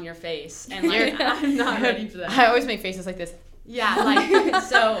 zoom in on your face, and, like, I'm not ready for that. I always make faces like this. Yeah, like,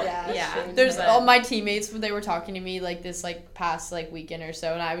 so, There's all my teammates, they were talking to me, like, this, like, past, like, weekend or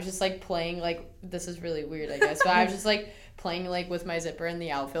so, and I was just, like, playing, like, this is really weird, I guess, but I was just, like, playing, like, with my zipper in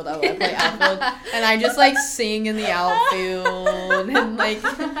the outfield. I play outfield, and I just, like, sing in the outfield, and, like,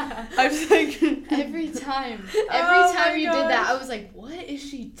 I was, like... every time you did that, I was like, what is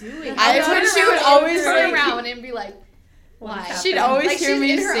she doing? That's when she would always, turn like... around and be like, why? She'd always like, hear she's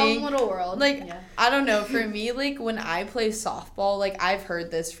me in her sing. own little world. Like, I don't know, for me, like, when I play softball, like, I've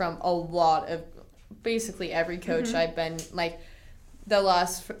heard this from a lot of, basically every coach I've been, like,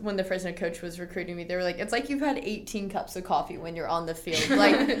 when the Fresno coach was recruiting me, they were like, it's like you've had 18 cups of coffee when you're on the field.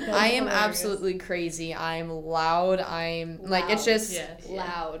 Like, I am absolutely crazy. I'm loud. Like, it's just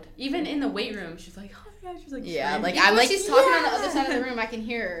loud. Even in the weight room, she's like, oh my God, she's like, like, Even I'm when like, she's talking on the other side of the room, I can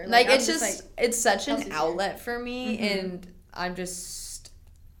hear her. Like, I'm it's just it's such an Chelsea's outlet for me, and I'm just,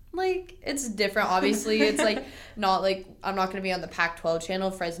 like, it's different. Obviously, it's, like, not, like, I'm not going to be on the Pac-12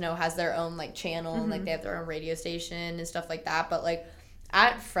 channel. Fresno has their own, like, channel, and, like, they have their own radio station and stuff like that, but, like,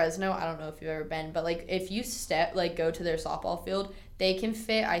 at Fresno, I don't know if you've ever been, but, like, if you go to their softball field, they can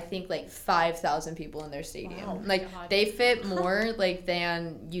fit, I think, like, 5,000 people in their stadium. Wow. Like, they fit more, like,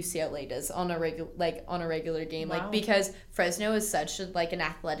 than UCLA does on a regular game. Wow. Like, because Fresno is such, like, an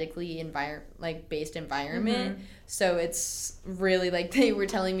athletically based environment. So it's really, like, they were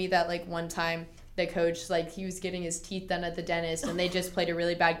telling me that, like, one time the coach, like, he was getting his teeth done at the dentist, and they just played a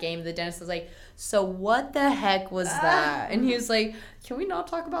really bad game. The dentist was like, so what the heck was that? And he was like, can we not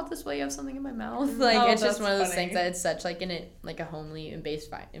talk about this while you have something in my mouth? Like, it's just one of those things that it's such, like, a homely and based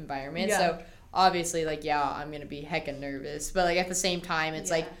environment. So obviously, like, I'm gonna be heckin' nervous, but, like, at the same time,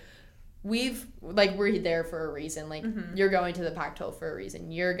 it's like, we're there for a reason. Like, you're going to the Pac-12 for a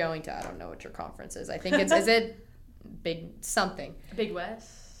reason. You're going to, I don't know what your conference is. I think is it Big something? Big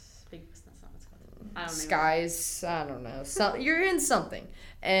West? That's not what it's called. I don't know. Skies, I don't know. You're in something.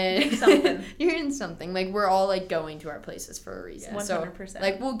 And something. You're in something. Like, we're all, like, going to our places for a reason. 100%. So,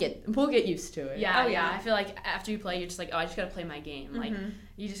 like, we'll get used to it. Yeah, Oh, yeah. I feel like after you play, you're just like, oh, I just gotta play my game. Like,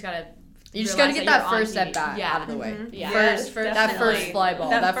 you just gotta get that first at at bat out of the way. Yeah. First, that first fly ball,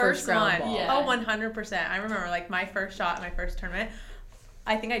 that first ground one. ball. Yeah. Oh, 100%. I remember, like, my first shot in my first tournament,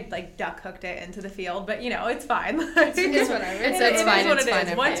 I think I, like, duck hooked it into the field, but, you know, it's fine. It's whatever. It's fine. What It's it fine.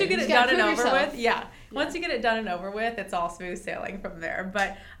 is. Once you get it You gotta done and prove over yourself. with, once you get it done and over with, it's all smooth sailing from there.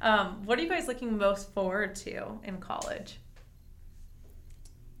 But what are you guys looking most forward to in college?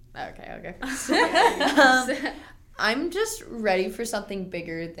 Okay. I'm just ready for something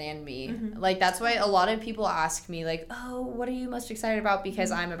bigger than me. Like, that's why a lot of people ask me, like, oh, what are you most excited about? Because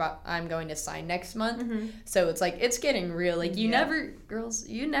I'm going to sign next month. So it's like, it's getting real. Like, you never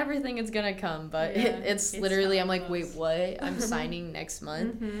think it's gonna come, but it's literally, I'm like, wait, what? I'm signing next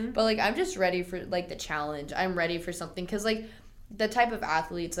month. But, like, I'm just ready for, like, the challenge. I'm ready for something, because, like, the type of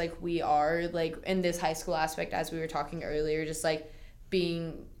athletes, like, we are, like, in this high school aspect, as we were talking earlier, just, like,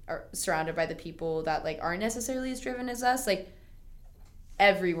 being surrounded by the people that, like, aren't necessarily as driven as us, like,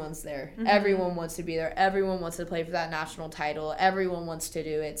 everyone's there. Everyone wants to be there. Everyone wants to play for that national title. Everyone wants to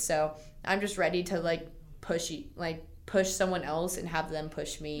do it. So I'm just ready to, like, push someone else and have them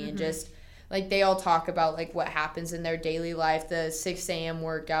push me. And just, like, they all talk about, like, what happens in their daily life, the 6 a.m.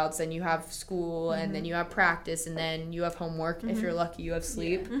 workouts, then you have school, and then you have practice, and then you have homework. If you're lucky, you have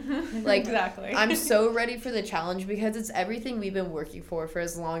sleep. Like, Exactly. I'm so ready for the challenge, because it's everything we've been working for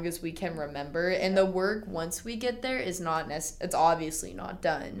as long as we can remember. And the work, once we get there, is not it's obviously not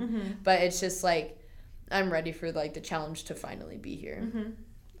done. But it's just, like, I'm ready for, like, the challenge to finally be here.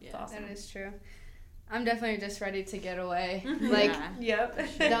 It's awesome. That is true. I'm definitely just ready to get away. Like, Yep.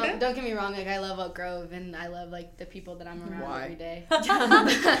 don't get me wrong. Like, I love Oak Grove, and I love, like, the people that I'm around Why? every day.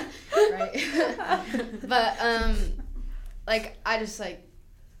 Right. But like, I just, like,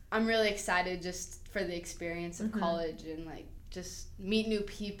 I'm really excited just for the experience of college, and, like, just meet new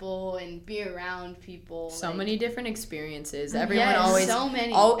people and be around people. So like, many different experiences. Yes, Everyone always so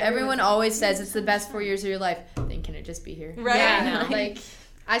many. everyone always says it's the best 4 years of your life. Then can it just be here? Right. Yeah, like,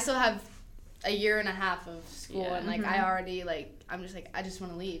 I still have a year and a half of school, Yeah. and, like, I already, like, I'm just like, I just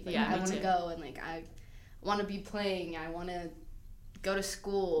want to leave. Like, Yeah, I me want to too. go, and, like, I want to be playing. I want to go to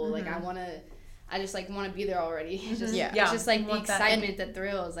school. Like, I just, like, want to be there already. It's just, Yeah. it's just, like, the Want that. excitement, the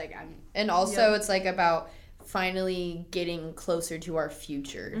thrill is, like, I'm. And also, it's, like, about finally getting closer to our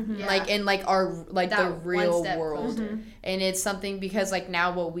future, like, in, like, our, like, the That one real step world. closer. And it's something, because, like,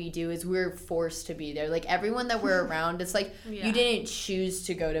 now what we do is we're forced to be there. Like, everyone that we're around, it's like, you didn't choose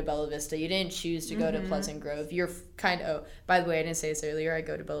to go to Bella Vista, you didn't choose to go to Pleasant Grove. You're kind of, by the way, I didn't say this earlier, I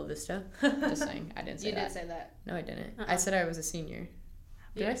go to Bella Vista. Just saying, I didn't say You that. did say that. No, I didn't. I said I was a senior.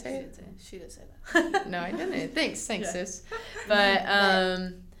 Did I say it? She did say that. No, I didn't. Thanks, sis. But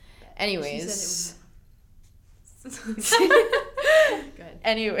anyways.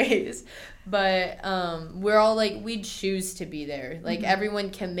 Anyways, but we're all, like, we choose to be there. Like,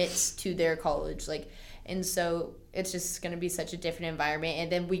 everyone commits to their college, like, and so it's just gonna be such a different environment.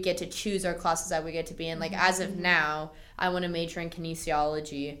 And then we get to choose our classes that we get to be in. Like, as of now, I want to major in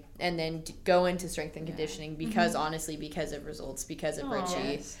kinesiology and then go into strength and conditioning, because honestly, because of results, because of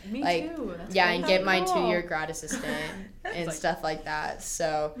Richie. Me Like, too. And get my cool. 2-year grad assistant and stuff like that.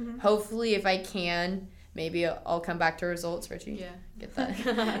 So hopefully, if I can, maybe I'll come back to results, Richie. Yeah. Get that.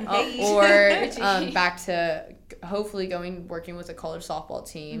 Hey. Or back to hopefully working with a college softball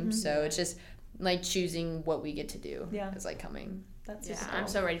team. So it's just, like, choosing what we get to do. Yeah. Is, like, coming. That's Yeah, just I'm cool.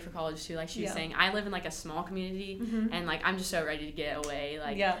 so ready for college too. Like she was Yeah. saying, I live in, like, a small community, and, like, I'm just so ready to get away.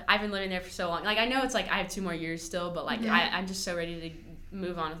 Like, Yeah. I've been living there for so long. Like, I know it's, like, I have 2 more years still, but, like, I'm just so ready to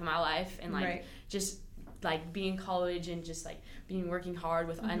move on with my life and, like, Right. just, like, be in college and just, like, working hard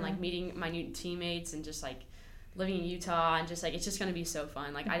with and, like, meeting my new teammates and just, like, living in Utah and just, like, it's just gonna be so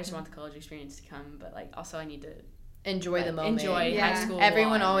fun. Like, I just want the college experience to come, but, like, also I need to Enjoy the like, moment. enjoy Yeah. high school.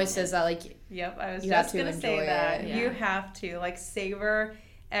 Everyone while I'm always in says it. that, like, Yep, I was You have just to gonna say enjoy that. it. Yeah. You have to, like, savor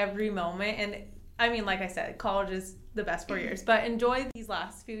every moment. And I mean, like I said, college is the best 4 years, but enjoy these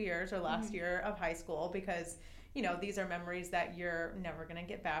last few years or last year of high school, because, you know, these are memories that you're never going to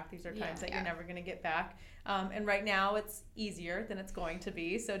get back. These are times that you're never going to get back. And right now it's easier than it's going to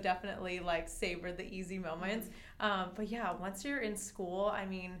be. So definitely, like, savor the easy moments. But yeah, once you're in school, I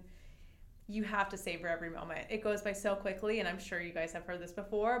mean, you have to savor every moment. It goes by so quickly, and I'm sure you guys have heard this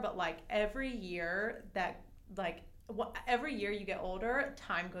before, but, like, every year that, like, every year you get older,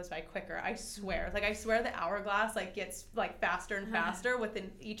 time goes by quicker. I swear. Like, I swear the hourglass, like, gets, like, faster and faster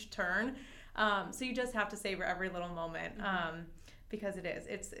within each turn. So you just have to savor every little moment. Because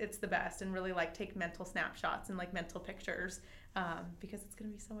it's the best, and really, like, take mental snapshots and, like, mental pictures, because it's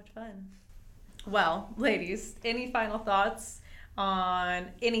going to be so much fun. Well, ladies, any final thoughts on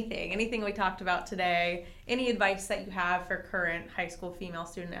anything we talked about today? Any advice that you have for current high school female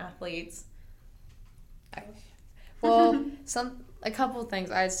student athletes? Well, a couple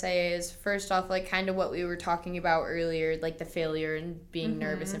things I'd say is, first off, like, kind of what we were talking about earlier, like the failure and being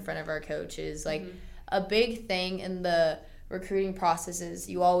nervous in front of our coaches. Like, a big thing in the recruiting process is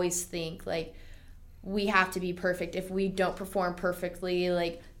you always think, like, we have to be perfect. If we don't perform perfectly,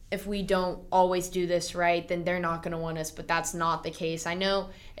 like, if we don't always do this right, then they're not going to want us. But that's not the case. I know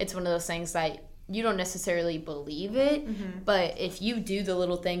it's one of those things that you don't necessarily believe it, but if you do the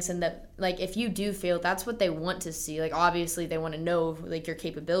little things and if you do fail, that's what they want to see. Like, obviously they want to know, like, your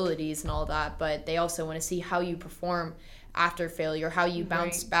capabilities and all that, but they also want to see how you perform after failure, how you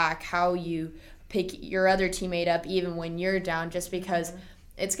bounce back, how you pick your other teammate up even when you're down, just because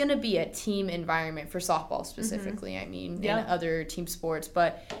it's going to be a team environment for softball specifically. I mean, in other team sports,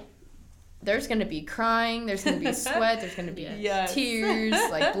 but there's going to be crying, there's going to be sweat, there's going to be tears,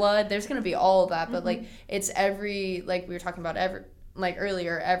 like blood, there's going to be all of that. But like, it's like we were talking about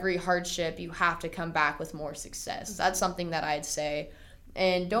earlier, every hardship, you have to come back with more success. That's something that I'd say.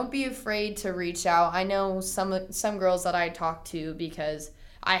 And don't be afraid to reach out. I know some girls that I talk to, because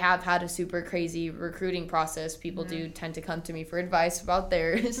I have had a super crazy recruiting process. People do tend to come to me for advice about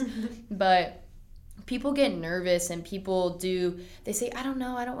theirs. But people get nervous, and they say, I don't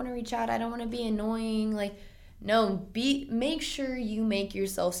know, I don't want to reach out, I don't want to be annoying. Like, no, make sure you make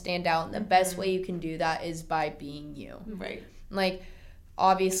yourself stand out. And the best way you can do that is by being you. Right. Like,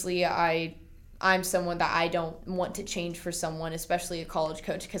 obviously, I'm someone that I don't want to change for someone, especially a college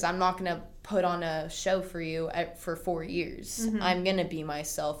coach, because I'm not going to put on a show for you for 4 years. I'm going to be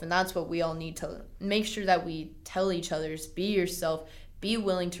myself, and that's what we all need to make sure that we tell each other is be yourself, be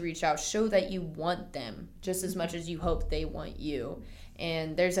willing to reach out, show that you want them just as much as you hope they want you.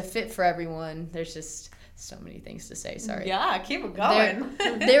 And there's a fit for everyone. There's just so many things to say. Sorry. Yeah, keep it going.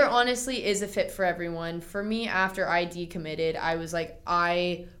 There honestly is a fit for everyone. For me, after I decommitted, I was like,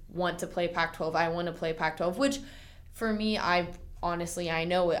 I want to play Pac-12. I want to play Pac-12, which for me, I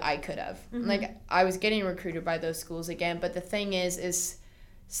know what I could have. Like, I was getting recruited by those schools again, but the thing is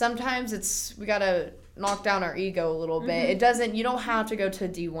sometimes we got to knock down our ego a little bit. You don't have to go to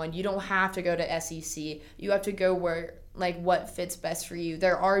D1. You don't have to go to SEC. You have to go where, like, what fits best for you.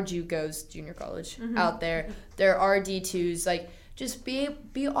 There are JUCOs, junior college, out there. There are D2s. Like, just be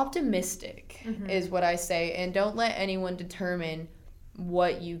optimistic is what I say, and don't let anyone determine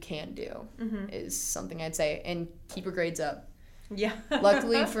what you can do is something I'd say, and keep your grades up. Yeah.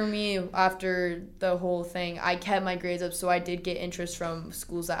 Luckily for me, after the whole thing, I kept my grades up, so I did get interest from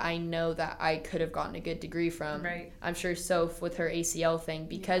schools that I know that I could have gotten a good degree from. Right. I'm sure Soph with her ACL thing,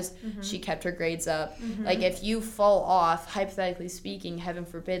 because she kept her grades up. Like, if you fall off, hypothetically speaking, heaven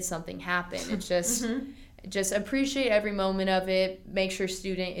forbid something happen. It's just just appreciate every moment of it. Make sure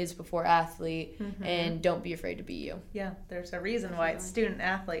student is before athlete, and don't be afraid to be you. Yeah, there's a reason why it's student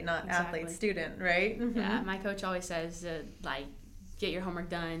athlete, not athlete student, right? Yeah, my coach always says like, get your homework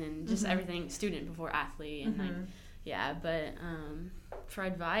done and just everything student before athlete, and but for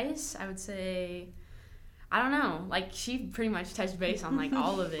advice, I would say, I don't know, like, she pretty much touched base on like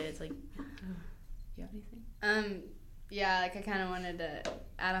all of it. It's like, you have anything? Yeah, like, I kind of wanted to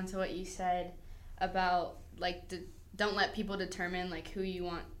add on to what you said about, like, don't let people determine, like, who you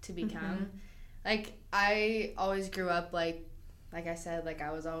want to become. Like, I always grew up, like I said, like,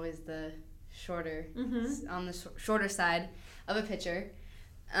 I was always the shorter, on the shorter side of a pitcher.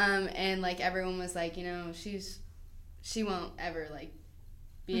 And, like, everyone was like, you know, she won't ever, like,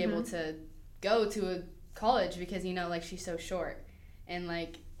 be able to go to a college because, you know, like, she's so short. And,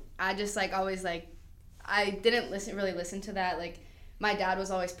 like, I just, like, always, like, I didn't really listen to that. Like, my dad was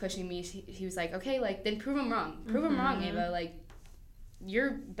always pushing me. He was like, okay, like, then prove them wrong. Prove them wrong, Ava. Like,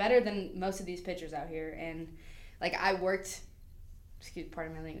 you're better than most of these pitchers out here. And, like, I worked,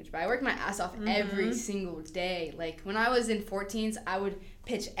 pardon my language, but I worked my ass off every single day. Like, when I was in 14s, I would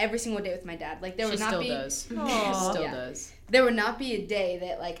pitch every single day with my dad. Like, there would not be... She still does. There would not be a day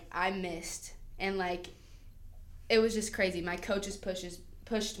that, like, I missed. And, like, it was just crazy. My coaches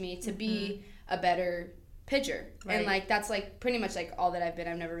pushed me to be a better pitcher. Right. And, like, that's, like, pretty much, like, all that I've been.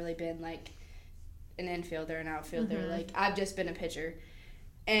 I've never really been, like, an infielder, an outfielder. Like, I've just been a pitcher.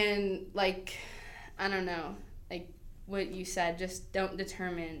 And, like, I don't know, like what you said, just don't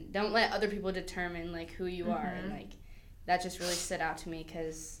let other people determine, like, who you are. And, like, that just really stood out to me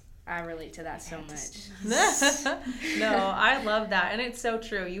because I relate to that so much. No, I love that. And it's so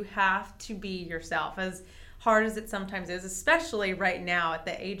true. You have to be yourself, as hard as it sometimes is, especially right now at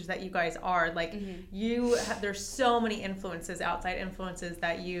the age that you guys are. Like, there's so many influences, outside influences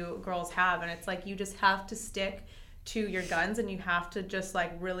that you girls have. And it's like, you just have to stick to your guns, and you have to just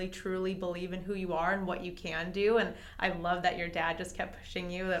like really truly believe in who you are and what you can do. And I love that your dad just kept pushing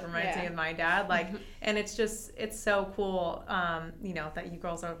you. That reminds me of my dad. Like, and it's so cool, you know, that you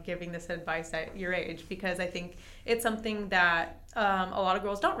girls are giving this advice at your age, because I think it's something that a lot of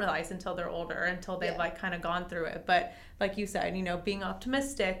girls don't realize until they're older, until they've like kind of gone through it. But like you said, you know, being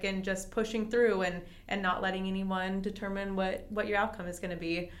optimistic and just pushing through and not letting anyone determine what your outcome is going to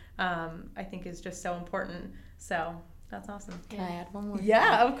be, I think is just so important. So that's awesome. Can I add one more?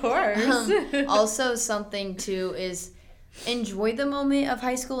 Yeah, of course. Also, something too is enjoy the moment of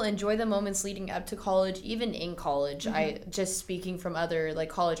high school, enjoy the moments leading up to college, even in college. I just speaking from other like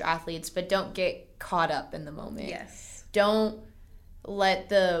college athletes, but don't get caught up in the moment. Yes. Don't let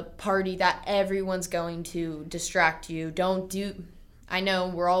the party that everyone's going to distract you. I know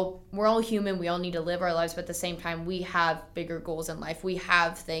we're all human, we all need to live our lives, but at the same time we have bigger goals in life. We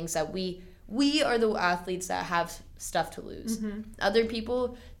have things that we are the athletes that have stuff to lose. Other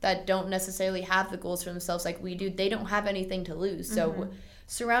people that don't necessarily have the goals for themselves like we do, they don't have anything to lose. So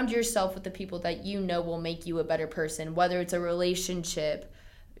surround yourself with the people that you know will make you a better person, whether it's a relationship,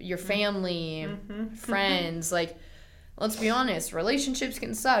 your family, friends. Like, let's be honest, relationships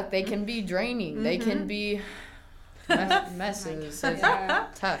can suck. They can be draining. They can be messes. It's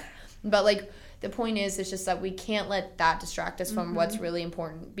tough. But like, the point is, it's just that we can't let that distract us from what's really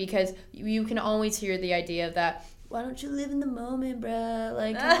important, because you can always hear the idea of that, why don't you live in the moment, bruh?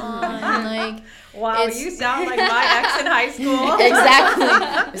 Like, come on. Like, wow, you sound like my ex in high school.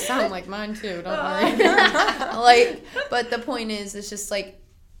 Exactly. You sound like mine too, don't worry. Like, but the point is, it's just like,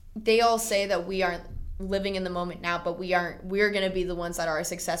 they all say that we aren't living in the moment now, but we're going to be the ones that are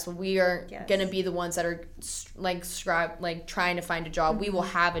successful. We are going to be the ones that are like trying to find a job. We will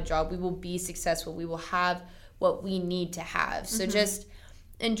have a job. We will be successful. We will have what we need to have. So just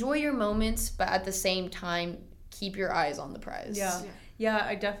enjoy your moments, but at the same time, keep your eyes on the prize. Yeah,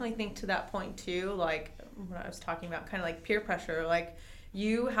 I definitely think to that point too, like when I was talking about kind of like peer pressure, like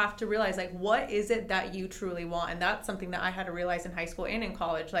you have to realize like, what is it that you truly want? And that's something that I had to realize in high school and in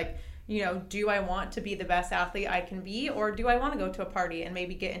college. Like, you know, do I want to be the best athlete I can be, or do I want to go to a party and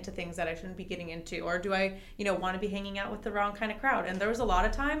maybe get into things that I shouldn't be getting into, or do I, you know, want to be hanging out with the wrong kind of crowd? And there was a lot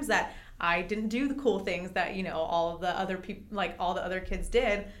of times that I didn't do the cool things that, you know, all of the other people, like all the other kids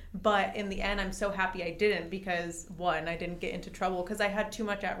did. But in the end, I'm so happy I didn't, because one, I didn't get into trouble because I had too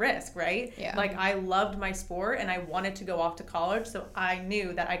much at risk, right? Yeah. Like, I loved my sport and I wanted to go off to college. So I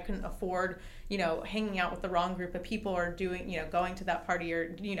knew that I couldn't afford, you know, hanging out with the wrong group of people, or doing, you know, going to that party,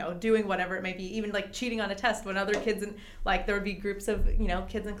 or, you know, doing whatever it may be, even like cheating on a test when other kids, and like there would be groups of, you know,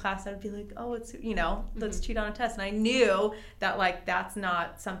 kids in class that would be like, oh, it's, you know, let's cheat on a test. And I knew that like, that's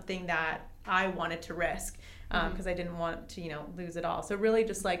not something that I wanted to risk, because I didn't want to, you know, lose it all. So really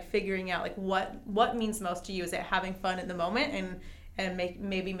just like figuring out like what means most to you. Is it having fun in the moment and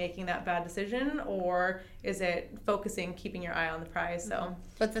maybe making that bad decision, or is it focusing, keeping your eye on the prize? So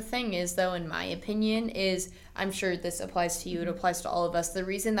but the thing is, though, in my opinion, is, I'm sure this applies to you, it applies to all of us, the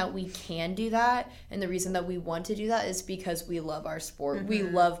reason that we can do that and the reason that we want to do that is because we love our sport. We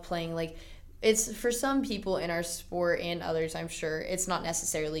love playing. Like, it's, for some people in our sport and others, I'm sure, it's not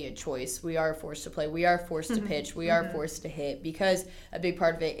necessarily a choice. We are forced to play. We are forced to pitch. We are forced to hit, because a big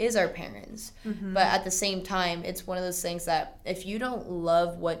part of it is our parents. But at the same time, it's one of those things that if you don't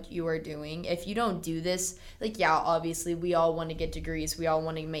love what you are doing, if you don't do this, like, yeah, obviously we all want to get degrees. We all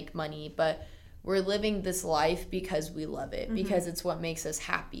want to make money. But we're living this life because we love it, because it's what makes us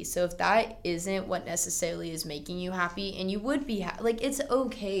happy. So if that isn't what necessarily is making you happy, and you would be, like, it's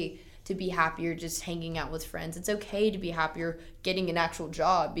okay to be happier just hanging out with friends. It's okay to be happier getting an actual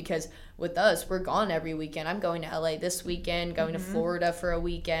job, because with us, we're gone every weekend. I'm going to LA this weekend, going to Florida for a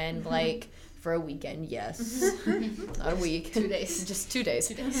weekend, like, for a weekend, yes. Not a week. 2 days. Just 2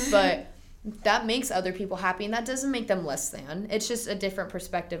 days. But that makes other people happy, and that doesn't make them less than. It's just a different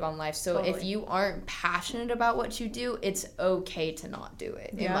perspective on life. So if you aren't passionate about what you do, it's okay to not do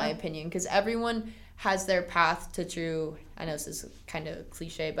it, in my opinion, because everyone has their path to true, I know this is kind of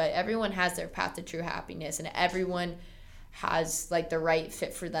cliche, but everyone has their path to true happiness, and everyone has like the right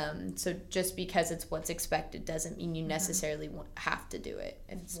fit for them. So just because it's what's expected doesn't mean you necessarily have to do it.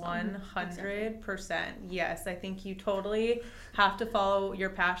 100%. Yes, I think you totally have to follow your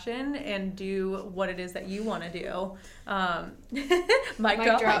passion and do what it is that you want to do. Mic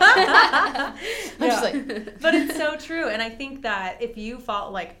drop. I'm just like, But it's so true. And I think that if you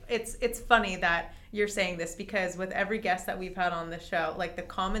follow, like, it's funny that you're saying this, because with every guest that we've had on the show, like, the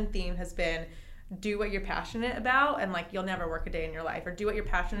common theme has been do what you're passionate about, and like you'll never work a day in your life, or do what you're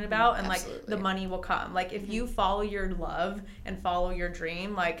passionate about, and like the money will come. Like, if you follow your love and follow your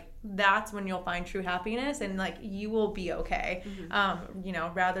dream, like, that's when you'll find true happiness, and like you will be okay. You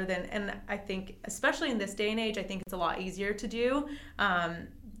know, rather than, and I think especially in this day and age, I think it's a lot easier to do.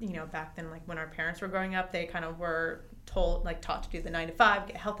 You know, back then, like when our parents were growing up, they kind of were taught to do the 9 to 5,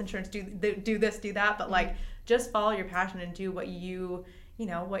 get health insurance, do this, do that, but like just follow your passion and do what you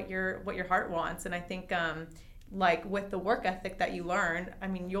know, what your heart wants. And I think like with the work ethic that you learn, I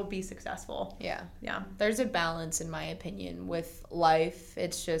mean, you'll be successful. Yeah. There's a balance, in my opinion, with life.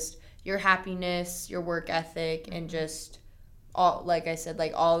 It's just your happiness, your work ethic, and just all, like I said,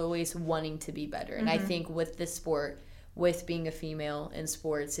 like always wanting to be better. And I think with this sport, with being a female in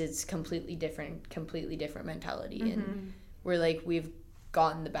sports, it's completely different mentality. And we're like, we've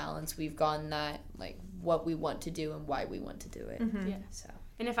gotten the balance, we've gotten that, like, what we want to do and why we want to do it. Yeah. So.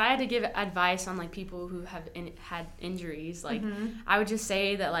 And if I had to give advice on like people who have had injuries, like I would just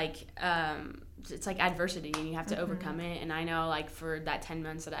say that like it's like adversity and you have to overcome it. And I know like for that 10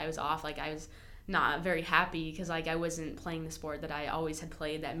 months that I was off, like I was not very happy because like I wasn't playing the sport that I always had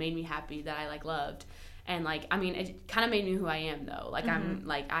played that made me happy, that I like loved. And like, I mean, it kind of made me who I am though. Like I'm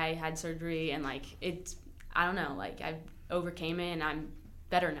like, I had surgery and like it's, I don't know, like I overcame it and I'm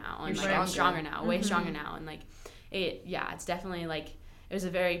better now. And like I'm stronger now, way stronger now. And like it's definitely like, it was a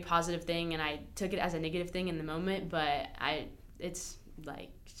very positive thing, and I took it as a negative thing in the moment, but it's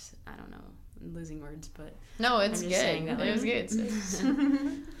like, I don't know, I'm losing words, but no, it's I'm good. just saying that, like, it was good.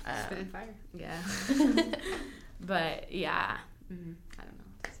 Spitting fire. Yeah. But yeah, I don't know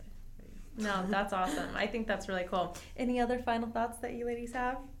what to say. No, that's awesome. I think that's really cool. Any other final thoughts that you ladies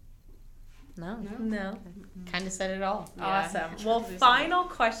have? No. Kind of said it all. Awesome. Well, final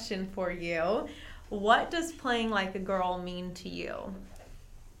question for you. What does playing like a girl mean to you?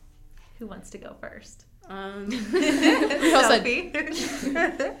 Who wants to go first? Sophie.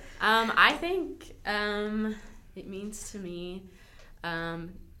 I think it means to me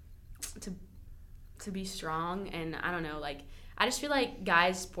to be strong, and I don't know, like I just feel like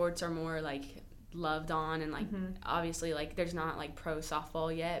guys' sports are more like loved on, and like obviously like there's not like pro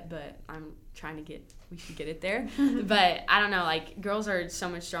softball yet, but I'm trying to we should get it there. But I don't know, like girls are so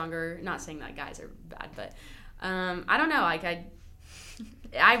much stronger. Not saying that guys are bad, but I don't know, like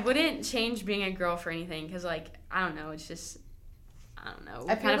I wouldn't change being a girl for anything, because like I don't know, it's just I don't know.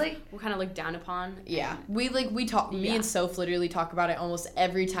 We're kind of looked down upon. Yeah, me and Soph literally talk about it almost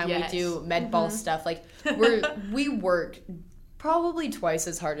every time we do med ball stuff. Like we work probably twice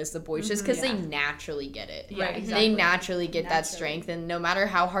as hard as the boys, just because they naturally get it. Yeah, exactly. They naturally get that strength, and no matter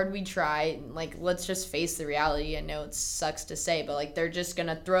how hard we try, like let's just face the reality. I know it sucks to say, but like they're just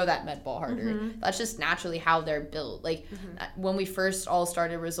gonna throw that med ball harder. That's just naturally how they're built. Like when we first all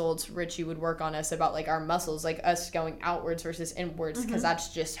started results, Richie would work on us about like our muscles, like us going outwards versus inwards, because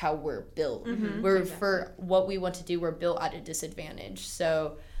that's just how we're built. For what we want to do, we're built at a disadvantage.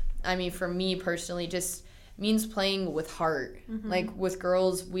 So I mean, for me personally, just means playing with heart. Like with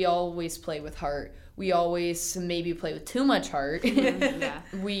girls, we always play with heart. We always maybe play with too much heart.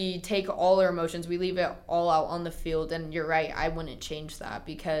 We take all our emotions, we leave it all out on the field. And you're right, I wouldn't change that,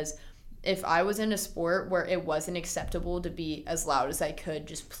 because if I was in a sport where it wasn't acceptable to be as loud as I could,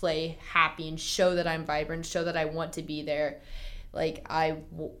 just play happy and show that I'm vibrant, show that I want to be there, like I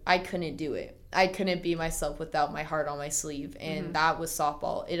couldn't do it. I couldn't be myself without my heart on my sleeve. And that was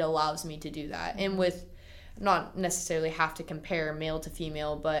softball. It allows me to do that. And with not necessarily have to compare male to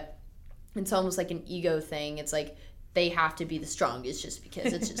female, but it's almost like an ego thing. It's like they have to be the strongest just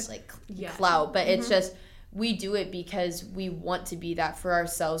because it's just like clout. But it's just, we do it because we want to be that for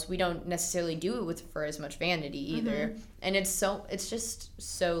ourselves. We don't necessarily do it for as much vanity either. And it's just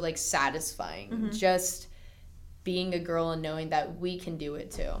so like satisfying just being a girl and knowing that we can do it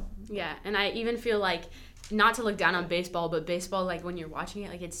too. Yeah, and I even feel like, not to look down on baseball, but baseball, like when you're watching it,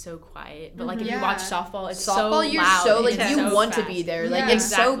 like it's so quiet. But like if you watch softball, it's so loud. You're so like you so want fast. to be there. Like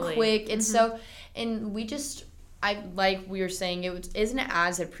it's so quick. It's so, and we just, like we were saying, isn't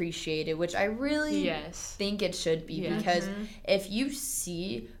as appreciated, which I really think it should be, because if you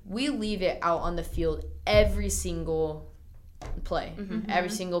see, we leave it out on the field every single play, every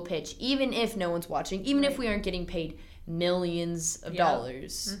single pitch, even if no one's watching, even if we aren't getting paid millions of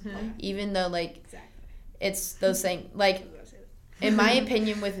dollars, even though like it's those things, like in my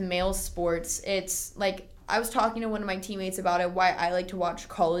opinion with male sports, it's like I was talking to one of my teammates about it, why I like to watch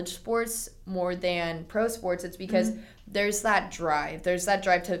college sports more than pro sports. It's because there's that drive. There's that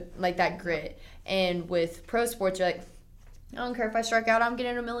drive to, like, that grit. And with pro sports, you're like, I don't care if I strike out, I'm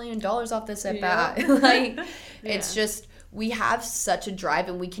getting $1 million off this at bat. Like, it's just, we have such a drive,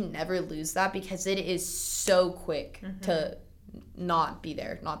 and we can never lose that because it is so quick to not be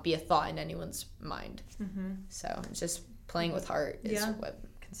there, not be a thought in anyone's mind. So it's just playing with heart is what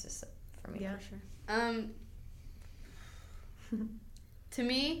consists of for me. Yeah, for sure. To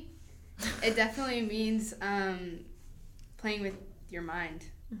me, it definitely means playing with your mind,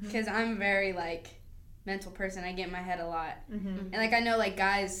 because I'm very like mental person. I get in my head a lot, and like I know like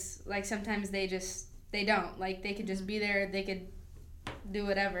guys, like sometimes they don't, like they could just be there, they could do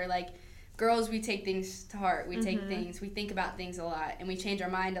whatever. Like girls, we take things to heart, we think about things a lot, and we change our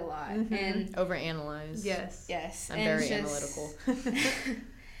mind a lot, and overanalyze. Yes, I'm and very analytical.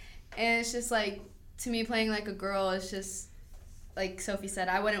 And it's just like, to me, playing like a girl is just, like Sophie said,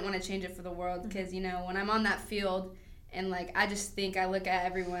 I wouldn't want to change it for the world, because, you know, when I'm on that field and, like, I look at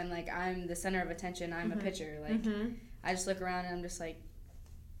everyone like I'm the center of attention, I'm a pitcher. Like, I just look around and I'm just like,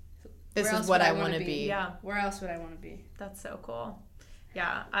 this is what I want to be. Yeah. Where else would I want to be? That's so cool.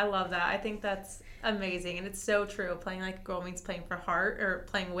 Yeah, I love that. I think that's amazing, and it's so true. Playing like a girl means playing for heart, or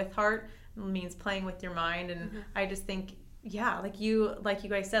playing with heart means playing with your mind, and I just think, yeah, like you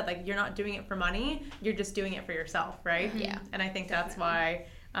guys said, like you're not doing it for money, you're just doing it for yourself, right? Yeah. And I think that's why,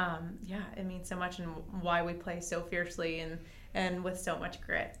 it means so much, and why we play so fiercely and with so much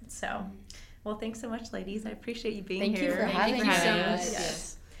grit. So, well, thanks so much, ladies. I appreciate you being here. Thank you for having us.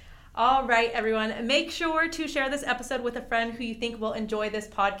 Yes. All right, everyone. Make sure to share this episode with a friend who you think will enjoy this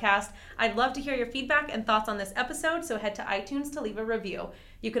podcast. I'd love to hear your feedback and thoughts on this episode, so head to iTunes to leave a review.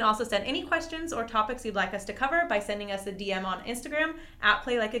 You can also send any questions or topics you'd like us to cover by sending us a DM on Instagram at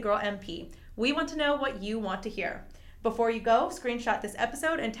PlayLikeAGirlMP. We want to know what you want to hear. Before you go, screenshot this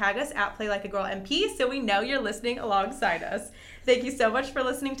episode and tag us at PlayLikeAGirlMP so we know you're listening alongside us. Thank you so much for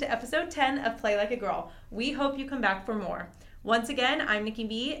listening to episode 10 of Play Like a Girl. We hope you come back for more. Once again, I'm Nikki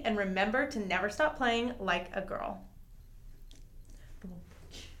B, and remember to never stop playing like a girl.